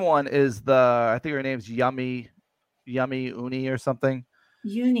main one is I think her name's Yummy Uni or something.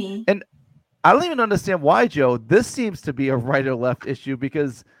 Uni. And I don't even understand why, Joe. This seems to be a right or left issue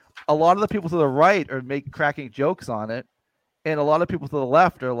because a lot of the people to the right are cracking jokes on it, and a lot of people to the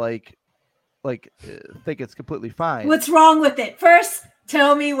left are like think it's completely fine. What's wrong with it? First,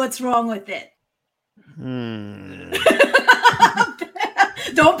 tell me what's wrong with it.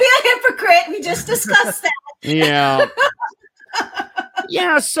 Don't be a hypocrite. We just discussed that. Yeah.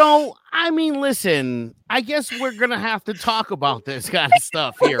 Yeah, so, I mean, listen, I guess we're going to have to talk about this kind of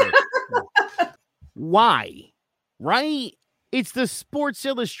stuff here. Why? Right? It's the Sports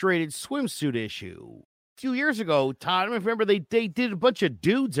Illustrated swimsuit issue. A few years ago, Todd, I remember they did a bunch of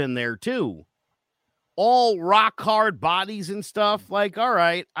dudes in there, too. All rock hard bodies and stuff. Like, all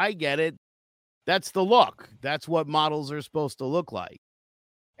right, I get it. That's the look. That's what models are supposed to look like.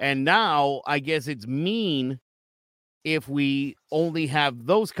 And now, I guess it's mean if we only have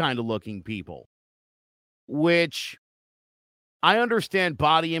those kind of looking people, which I understand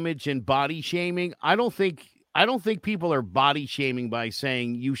body image and body shaming. I don't think people are body shaming by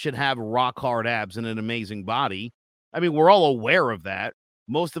saying you should have rock hard abs and an amazing body. I mean, we're all aware of that.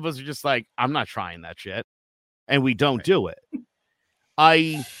 Most of us are just like, I'm not trying that shit. And we don't do it.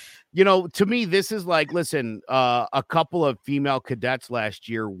 To me, this is like, listen, a couple of female cadets last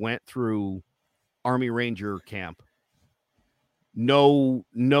year went through Army Ranger camp. No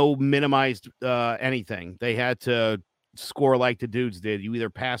minimized anything. They had to score like the dudes did. You either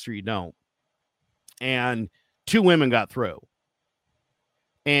pass or you don't. And 2 women got through.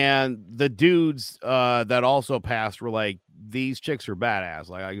 And the dudes that also passed were like, these chicks are badass.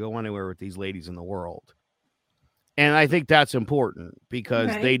 Like, I go anywhere with these ladies in the world. And I think that's important because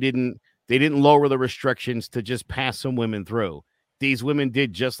they didn't lower the restrictions to just pass some women through. These women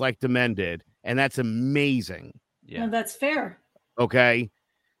did just like the men did, and that's amazing. Yeah, well, that's fair. Okay.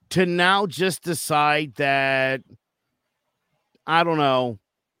 To now just decide that, I don't know,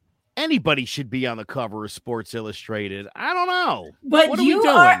 anybody should be on the cover of Sports Illustrated. I don't know. But you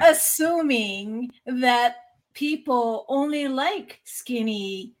are assuming that people only like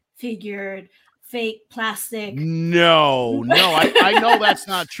skinny figured fake plastic. No, I know that's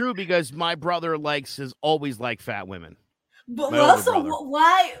not true because my brother has always liked fat women. But also,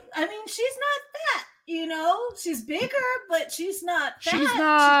 why? I mean, she's not fat. You know, she's bigger, but she's not fat. She's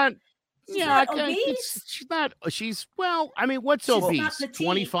not. She's not obese. She's not. She's well. I mean, what's obese?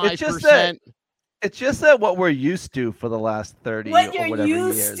 25%. It's just that what we're used to for the last 30 what or whatever years. What you're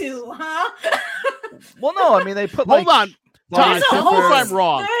used to, huh? Well, no, I mean they put. Hold on. Todd, I'm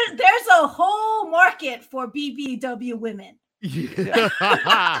wrong. There's a whole market for BBW women. Yeah.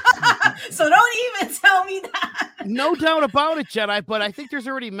 So don't even tell me that. No doubt about it, Jedi, but I think there's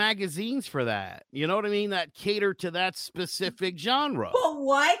already magazines for that. You know what I mean? That cater to that specific genre. But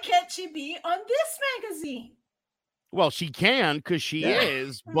why can't she be on this magazine? Well, she can because she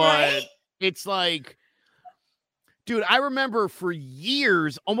is, but it's like, dude, I remember for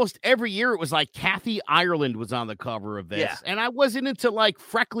years, almost every year, it was like Kathy Ireland was on the cover of this. Yeah. And I wasn't into like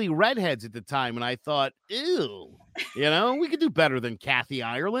freckly redheads at the time. And I thought, ew, you know, we could do better than Kathy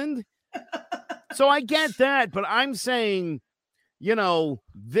Ireland. So I get that. But I'm saying, you know,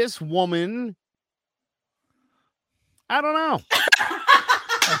 this woman, I don't know.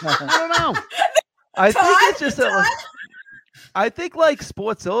 I don't know. I think it's just I think like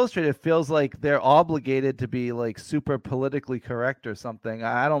Sports Illustrated feels like they're obligated to be like super politically correct or something.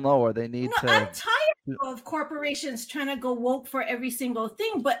 I don't know, or they need to. I'm tired of corporations trying to go woke for every single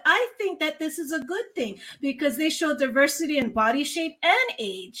thing, but I think that this is a good thing because they show diversity in body shape and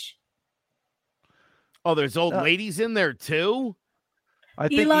age. Oh, there's old ladies in there too. I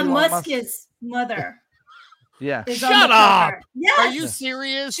think Elon Musk's mother. Yeah. Shut up. Yes. Are you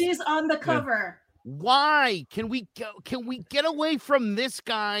serious? She's on the cover. Why? Can we get away from this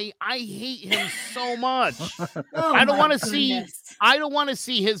guy? I hate him so much. I don't want to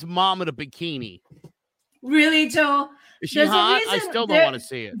see his mom in a bikini. Really, Joe? Is she hot? I still don't want to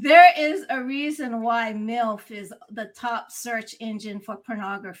see it. There is a reason why MILF is the top search engine for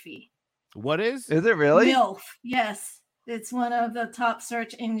pornography. What is? Is it really? MILF. Yes. It's one of the top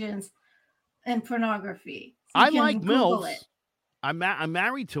search engines in pornography. So I like MILF. I'm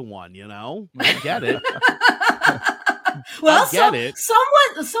married to one, you know. I get it. Well, someone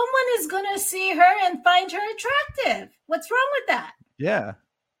is gonna see her and find her attractive. What's wrong with that? Yeah.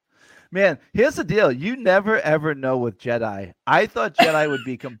 Man, here's the deal. You never ever know with Jedi. I thought Jedi would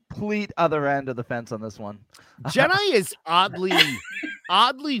be complete other end of the fence on this one. Jedi is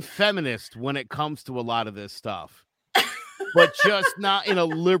oddly feminist when it comes to a lot of this stuff. But just not in a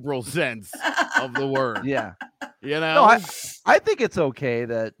liberal sense of the word. Yeah. You know? No, I think it's okay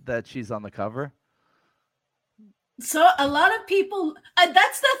that she's on the cover. So a lot of people,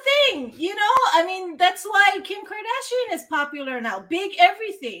 that's the thing, you know? I mean, that's why Kim Kardashian is popular now. Big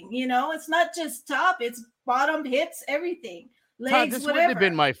everything, you know? It's not just top, it's bottom, hips, everything. Legs, Todd, this whatever. wouldn't have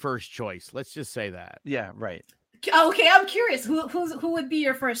been my first choice. Let's just say that. Yeah, right. Okay, I'm curious. Who would be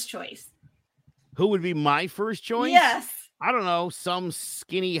your first choice? Who would be my first choice? Yes. I don't know, some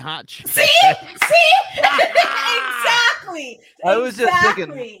skinny hot chick. See? Exactly. I was just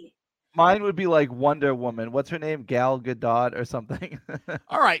thinking mine would be like Wonder Woman. What's her name? Gal Gadot or something.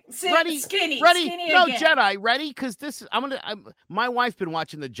 All right. Ready? Skinny No, again. Jedi, ready? Because this is my wife's been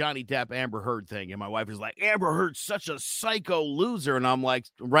watching the Johnny Depp Amber Heard thing, and my wife is like, Amber Heard's such a psycho loser. And I'm like,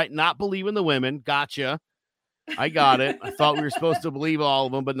 right, not believing the women. Gotcha. I got it. I thought we were supposed to believe all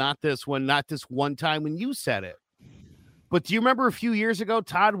of them, but not this one. Not this one time when you said it. But do you remember a few years ago,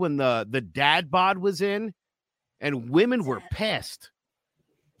 Todd, when the dad bod was in and women were pissed?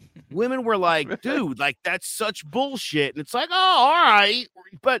 Women were like, dude, like that's such bullshit. And it's like, oh, all right.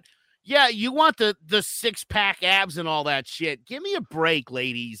 But yeah, you want the 6-pack abs and all that shit. Give me a break,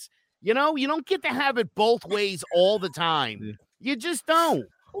 ladies. You know, you don't get to have it both ways all the time. You just don't.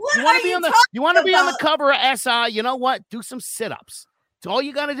 You want to be on the cover of SI, you know what? Do some sit-ups. It's all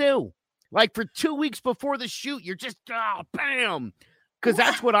you got to do. Like for 2 weeks before the shoot, you're just, bam. Because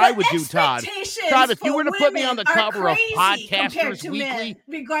that's what I would do, Todd. Todd, if you were to put me on the cover of Podcasters Weekly,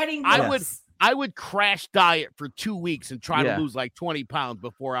 regarding I would crash diet for 2 weeks and try to lose like 20 pounds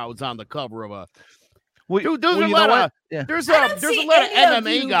before I was on the cover of a. Well, Dude, there's well, a you know lot what? of Yeah. there's I a don't there's a see lot of any of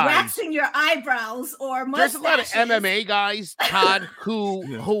MMA you guys. waxing your eyebrows or There's a lot of mustaches. MMA guys, Todd, who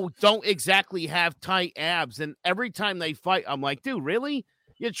Yeah. who don't exactly have tight abs, and every time they fight, I'm like, dude, really?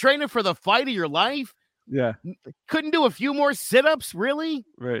 You're training for the fight of your life? Yeah. Couldn't do a few more sit-ups, really?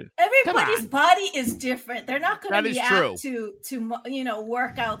 Right. Everybody's on. body is different. They're not going That to is react true. to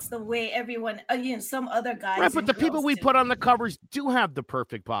workouts the way everyone some other guys. Right, but and the people girls we do. put on the covers do have the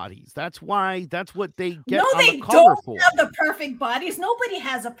perfect bodies. That's what they get No, on they the cover don't for. have the perfect bodies. Nobody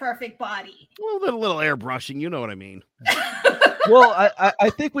has a perfect body. Well, a little airbrushing, you know what I mean. Well, I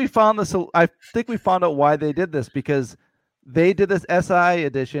think we found this. I think we found out why they did this, because they did this SI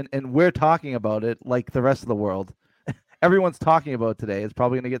edition, and we're talking about it like the rest of the world. Everyone's talking about it today. It's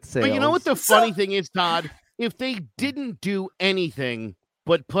probably going to get sales. But you know what the funny thing is, Todd? If they didn't do anything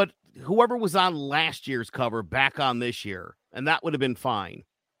but put whoever was on last year's cover back on this year, and that would have been fine.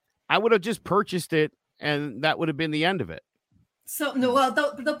 I would have just purchased it, and that would have been the end of it. So no, well,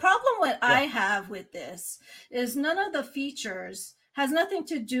 the problem what I have with this is none of the features has nothing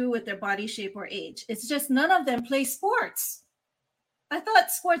to do with their body shape or age. It's just none of them play sports. I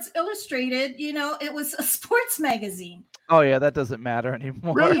thought Sports Illustrated, it was a sports magazine. Oh yeah, that doesn't matter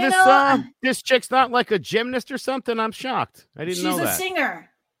anymore. Really, this chick's not like a gymnast or something? I'm shocked. I didn't know that. She's a singer.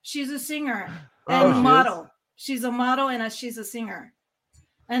 She's a singer Oh, and she model. She's a model and she's a singer.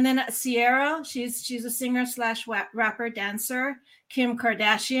 And then Sierra, she's a singer / rapper dancer. Kim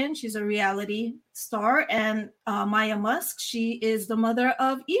Kardashian, she's a reality star, and Maya Musk, she is the mother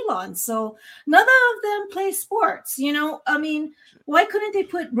of Elon. So none of them play sports. I mean, why couldn't they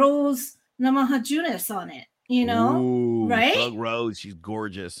put Rose Namajunas on it? Ooh, right? Doug Rose, she's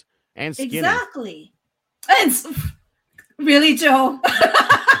gorgeous and skinny. Exactly. And really, Joe.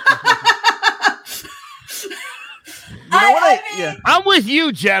 I'm with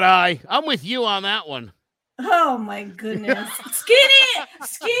you, Jedi. I'm with you on that one. Oh my goodness.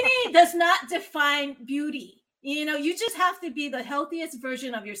 Skinny does not define beauty. You just have to be the healthiest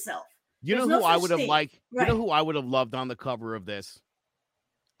version of yourself. You know who I would have liked? You know who I would have loved on the cover of this?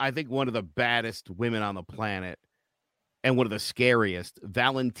 I think one of the baddest women on the planet and one of the scariest,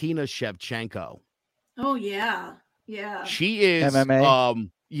 Valentina Shevchenko. Oh yeah. Yeah. She is MMA.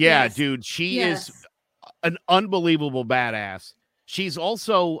 Yes. Dude, she is an unbelievable badass. She's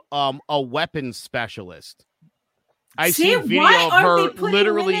also a weapons specialist. I've seen video of her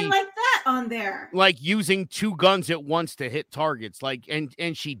literally like that on there, like using 2 guns at once to hit targets. Like,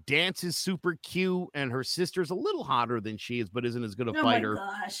 and she dances super cute, and her sister's a little hotter than she is, but isn't as good a fighter. Oh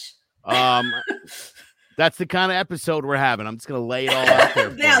my gosh. That's the kind of episode we're having. I'm just gonna lay it all out there.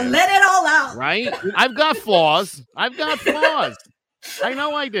 Let it all out. Right? I've got flaws. I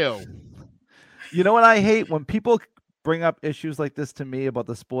know I do. You know what I hate? When people bring up issues like this to me about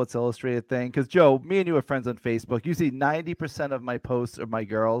the Sports Illustrated thing, because Joe, me and you are friends on Facebook. You see 90% of my posts are my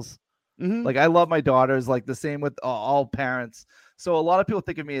girls. Mm-hmm. Like, I love my daughters, like the same with all parents. So a lot of people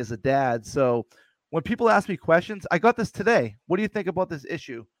think of me as a dad. So when people ask me questions, I got this today. What do you think about this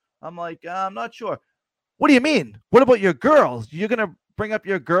issue? I'm like, I'm not sure. What do you mean? What about your girls? You're going to bring up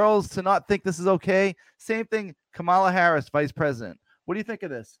your girls to not think this is okay? Same thing, Kamala Harris, vice president. What do you think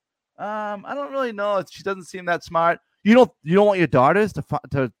of this? I don't really know. She doesn't seem that smart. You don't want your daughters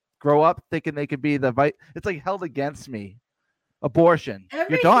to grow up thinking they could be the vice. It's like held against me. Abortion. You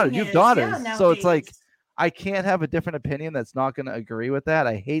have daughters. Yeah, so it's like I can't have a different opinion that's not going to agree with that.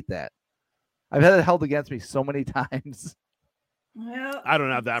 I hate that. I've had it held against me so many times. Well, I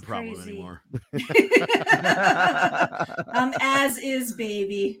don't have that problem anymore. As is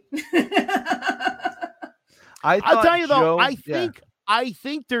baby. I'll tell you though, I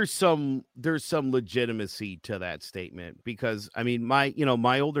think there's some legitimacy to that statement, because I mean my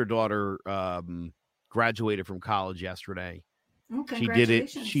older daughter graduated from college yesterday. Oh, she did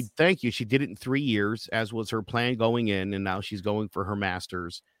it. Thank you. She did it in 3 years, as was her plan going in, and now she's going for her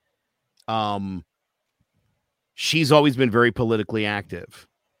master's. She's always been very politically active,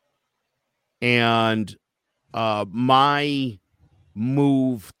 and my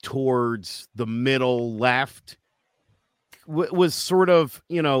move towards the middle left was sort of,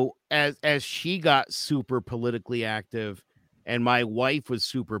 as she got super politically active and my wife was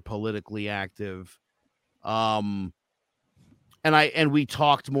super politically active. And we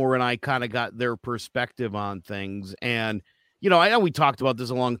talked more, and I kind of got their perspective on things. And, I know we talked about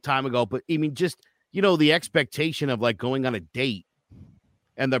this a long time ago, but I mean, just, the expectation of like going on a date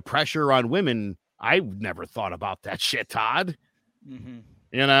and the pressure on women. I've never thought about that shit, Todd. Mm-hmm.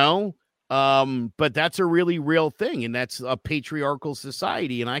 But that's a really real thing, and that's a patriarchal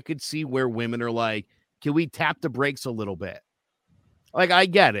society. And I could see where women are like, can we tap the brakes a little bit? Like, I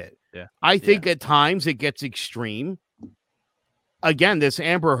get it. Yeah. I think at times it gets extreme. Again, this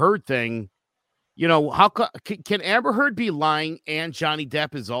Amber Heard thing, you know, how can Amber Heard be lying and Johnny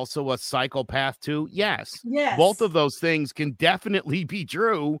Depp is also a psychopath too? Yes. Yes. Both of those things can definitely be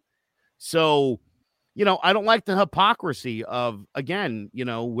true. So, you know, I don't like the hypocrisy of, again, you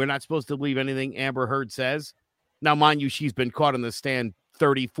know, we're not supposed to believe anything Amber Heard says. Now, mind you, she's been caught in the stand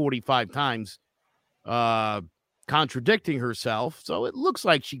 30, 45 times contradicting herself. So it looks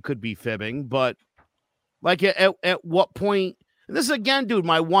like she could be fibbing, but like at what point? And this is again, dude,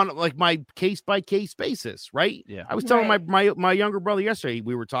 my case by case basis, right? Yeah. I was telling my younger brother yesterday,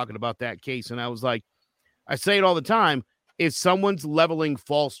 we were talking about that case, and I was like, I say it all the time. If someone's leveling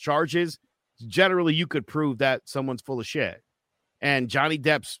false charges, generally you could prove that someone's full of shit. And Johnny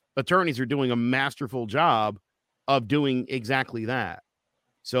Depp's attorneys are doing a masterful job of doing exactly that.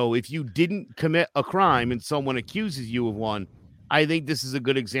 So if you didn't commit a crime and someone accuses you of one, I think this is a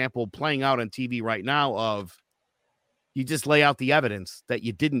good example playing out on TV right now of you just lay out the evidence that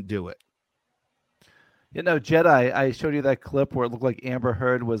you didn't do it. You know, Jetai, I showed you that clip where it looked like Amber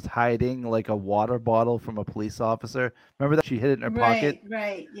Heard was hiding like a water bottle from a police officer. Remember that? She hid it in her pocket?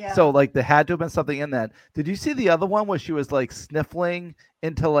 Right, yeah. So, like, there had to have been something in that. Did you see the other one where she was, like, sniffling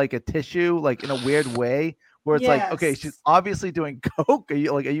into, like, a tissue, like, in a weird way? Where it's like, okay, she's obviously doing coke. Are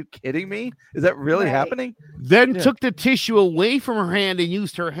you kidding me? Is that really happening? Then took the tissue away from her hand and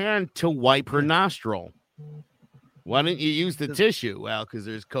used her hand to wipe her nostril. Why didn't you use the tissue? Well, because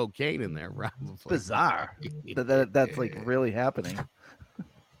there's cocaine in there. Probably. Bizarre. That's like really happening.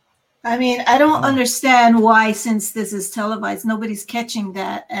 I mean, I don't understand why, since this is televised, nobody's catching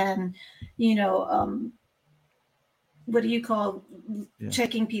that. And, you know, what do you call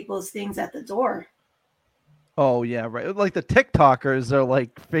checking people's things at the door? Oh, yeah, right. Like the TikTokers are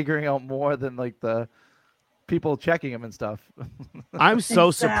like figuring out more than like the people checking them and stuff. I'm so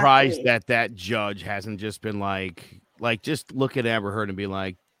surprised that judge hasn't just been like just look at Amber Heard and be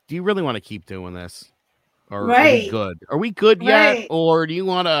like, do you really want to keep doing this? Or are we good? Are we good yet? Or do you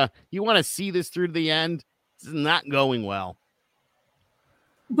want to see this through to the end? It's not going well.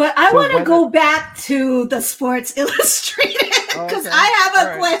 But I want to go back to the Sports Illustrated because I have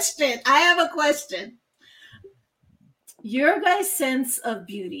a question. I have a question. Your guys' sense of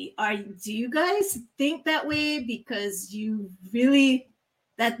beauty, do you guys think that way because you really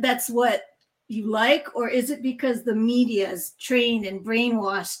that's what you like, or is it because the media has trained and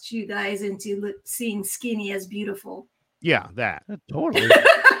brainwashed you guys into seeing skinny as beautiful? Yeah, that totally.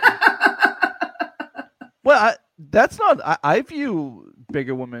 Well, that's not. I view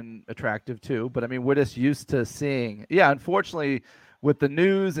bigger women attractive too, but I mean, we're just used to seeing. Yeah, unfortunately, with the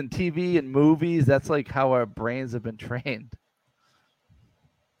news and TV and movies, that's like how our brains have been trained.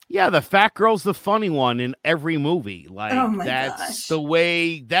 Yeah, the fat girl's the funny one in every movie. Like that's the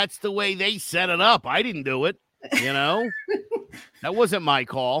way they set it up. I didn't do it, you know. That wasn't my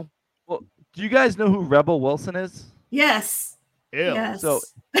call. Well, do you guys know who Rebel Wilson is? Yes. Ew. Yes. So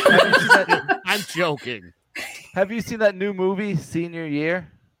have you seen that? I'm joking. Have you seen that new movie, Senior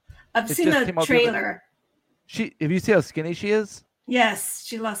Year? I've seen the trailer. Have you seen how skinny she is? Yes,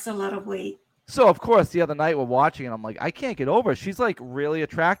 she lost a lot of weight. So, of course, the other night we're watching, and I'm like, I can't get over it. She's, like, really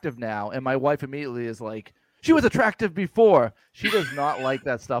attractive now. And my wife immediately is like, she was attractive before. She does not like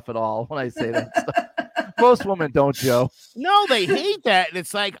that stuff at all when I say that stuff. Most women don't, Joe. No, they hate that. And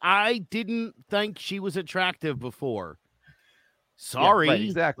it's like, I didn't think she was attractive before. Sorry. Yeah, right,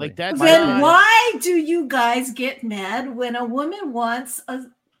 exactly. Like that's then why do you guys get mad when a woman wants a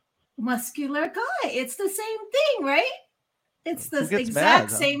muscular guy? It's the same thing, right? It's the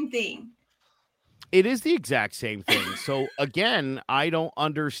exact same thing. It is the exact same thing. So again, I don't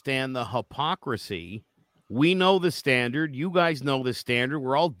understand the hypocrisy. We know the standard. You guys know the standard.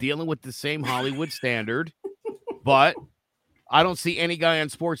 We're all dealing with the same Hollywood standard. But I don't see any guy on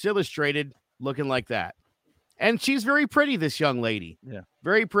Sports Illustrated looking like that. And she's very pretty, this young lady. Yeah.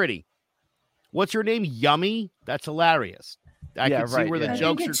 Very pretty. What's her name? Yummy? That's hilarious. I can see where the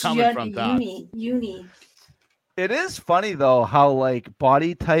jokes are coming from, Todd. Uni. It is funny, though, how, like,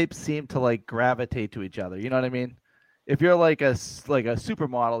 body types seem to, like, gravitate to each other. You know what I mean? If you're, like a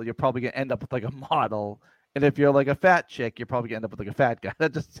supermodel, you're probably going to end up with, like, a model. And if you're, like, a fat chick, you're probably going to end up with, like, a fat guy.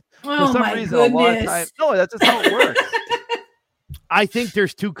 That just, for some reason, a lot of time. No, that's just how it works. I think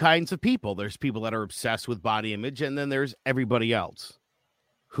there's two kinds of people. There's people that are obsessed with body image, and then there's everybody else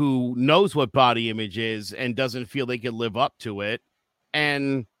who knows what body image is and doesn't feel they can live up to it.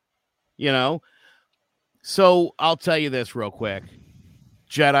 And, you know, so I'll tell you this real quick.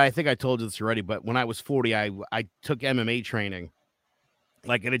 Jed, I think I told you this already, but when I was 40, I took MMA training,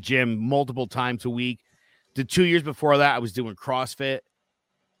 like at a gym multiple times a week. The 2 years before that, I was doing CrossFit.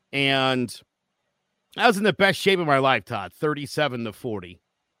 And I was in the best shape of my life, Todd, 37 to 40.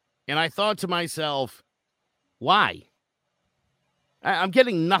 And I thought to myself, why? I'm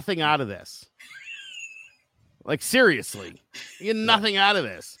getting nothing out of this. Like, seriously, you get nothing out of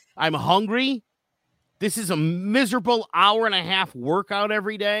this. I'm hungry. This is a miserable hour and a half workout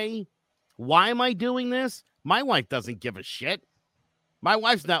every day. Why am I doing this? My wife doesn't give a shit. My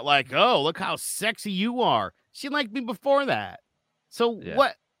wife's not like, oh, look how sexy you are. She liked me before that. So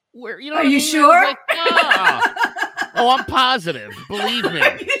what? Where? You know? Are you sure? Like, oh, I'm positive. Believe me.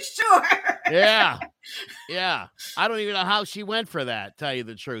 Are you sure? Yeah. I don't even know how she went for that, tell you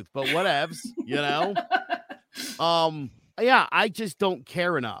the truth, but whatevs, you know? Yeah, I just don't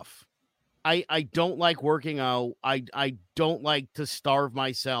care enough. I don't like working out. I don't like to starve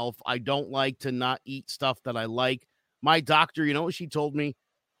myself. I don't like to not eat stuff that I like. My doctor, you know what she told me?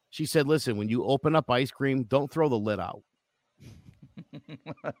 She said, listen, when you open up ice cream, don't throw the lid out.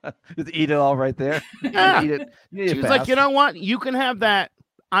 Just eat it all right there. Yeah. Eat it. She was like, you know what? You can have that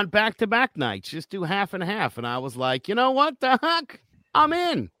on back-to-back nights. Just do half and half. And I was like, you know what the heck? I'm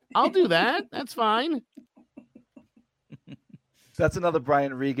in. I'll do that. That's fine. That's another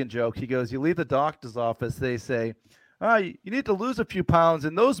Brian Regan joke. He goes, you leave the doctor's office, they say, you need to lose a few pounds,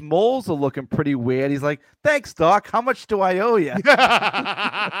 and those moles are looking pretty weird. He's like, thanks, doc. How much do I owe you?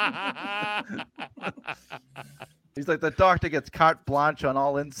 He's like, the doctor gets carte blanche on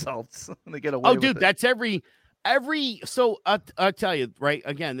all insults. They get away with dude, it. that's every so I'll tell you, right?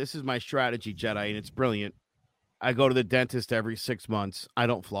 Again, this is my strategy, Jetai, and it's brilliant. I go to the dentist every 6 months. I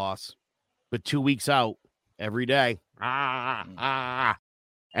don't floss, but 2 weeks out every day.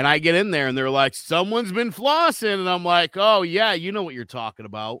 And I get in there and they're like, someone's been flossing. And I'm like, oh, yeah, you know what you're talking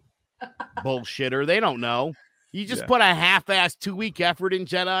about. Bullshitter. They don't know. You just put a half-assed 2-week effort in,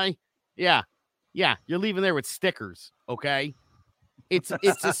 Jetai. Yeah. You're leaving there with stickers. Okay. It's a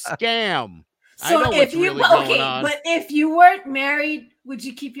scam. So I know what's really going on. But if you weren't married, would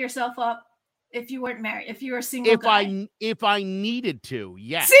you keep yourself up? If you weren't married, if you were a single guy? If I needed to,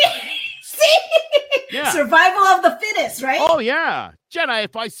 yes. See? Yeah. Survival of the fittest, right? Oh, yeah. Jetai,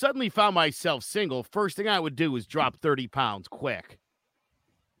 if I suddenly found myself single, first thing I would do is drop 30 pounds quick.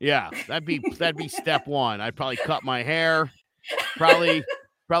 Yeah, that'd be step one. I'd probably cut my hair, probably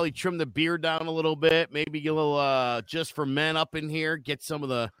trim the beard down a little bit, maybe get a little just for men up in here, get some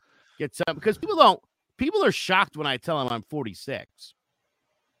because people are shocked when I tell them I'm 46.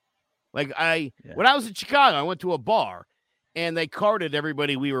 Like when I was in Chicago, I went to a bar and they carded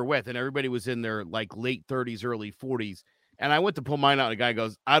everybody we were with, and everybody was in their like late 30s, early 40s. And I went to pull mine out, and the guy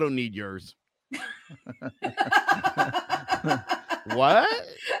goes, I don't need yours. What?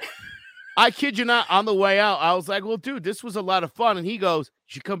 I kid you not, on the way out, I was like, well, dude, this was a lot of fun. And he goes,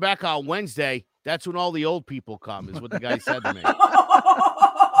 you should come back on Wednesday. That's when all the old people come, is what the guy said to me.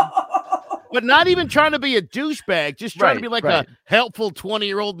 But not even trying to be a douchebag, just trying to be like a helpful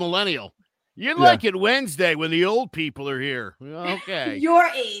 20-year-old millennial. You'd like it Wednesday when the old people are here. Okay. Your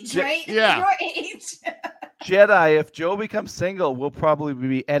age, right? Yeah. Your age. Jetai, if Joe becomes single, we'll probably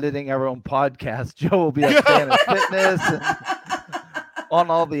be editing our own podcast. Joe will be a fan of fitness and on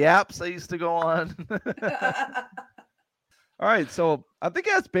all the apps I used to go on. All right, so I think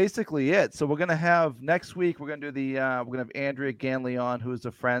that's basically it. So we're gonna have next week. We're gonna do we're gonna have Andrea Ganley on, who is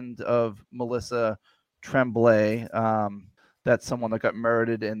a friend of Melissa Tremblay. That's someone that got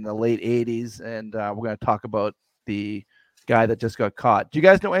murdered in the late 80s, and we're gonna talk about the guy that just got caught. Do you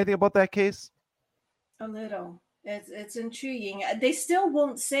guys know anything about that case? A little. It's intriguing. They still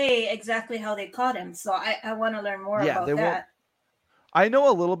won't say exactly how they caught him, so I want to learn more about that. Won't. I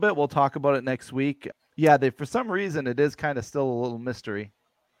know a little bit. We'll talk about it next week. Yeah, for some reason, it is kind of still a little mystery.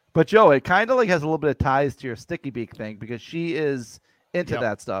 But, Joe, it kind of like has a little bit of ties to your Sticky Beak thing because she is into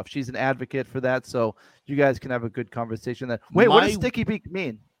that stuff. She's an advocate for that, so you guys can have a good conversation then. Wait, what does Sticky Beak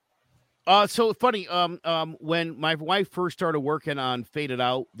mean? So funny. When my wife first started working on Faded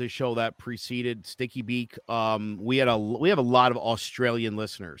Out, the show that preceded Sticky Beak, we have a lot of Australian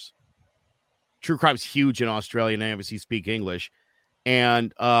listeners. True crime's huge in Australia, and they obviously speak English.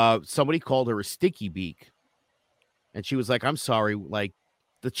 And somebody called her a Sticky Beak, and she was like, "I'm sorry, like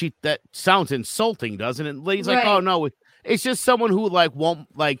that sounds insulting, doesn't it?" And Lady's like, "Oh no, it's just someone who like won't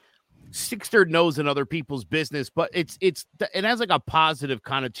like sticks their nose in other people's business, but it has like a positive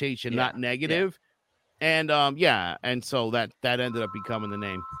connotation, not negative." Yeah. And so that ended up becoming the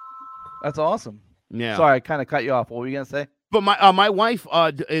name. That's awesome. Yeah. Sorry, I kind of cut you off. What were you gonna say? But my wife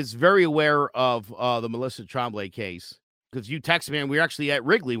is very aware of the Melissa Tremblay case. Because you texted me, and we were actually at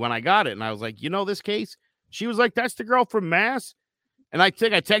Wrigley when I got it. And I was like, you know this case? She was like, that's the girl from Mass. And I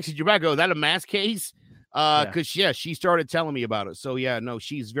think I texted you back, go, is that a Mass case? Because she started telling me about it. So yeah, no,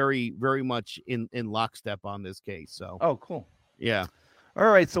 she's very, very much in lockstep on this case. So cool. Yeah. All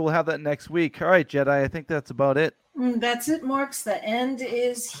right, so we'll have that next week. All right, Jetai, I think that's about it. That's it, Morks. The end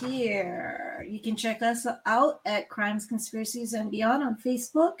is here. You can check us out at Crimes, Conspiracies, and Beyond on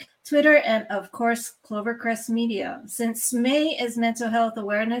Facebook, Twitter, and of course, Clovercrest Media. Since May is Mental Health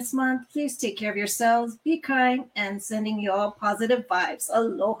Awareness Month, please take care of yourselves, be kind, and sending you all positive vibes.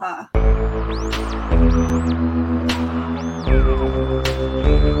 Aloha.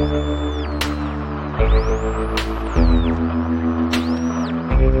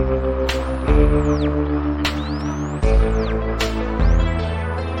 Thank you.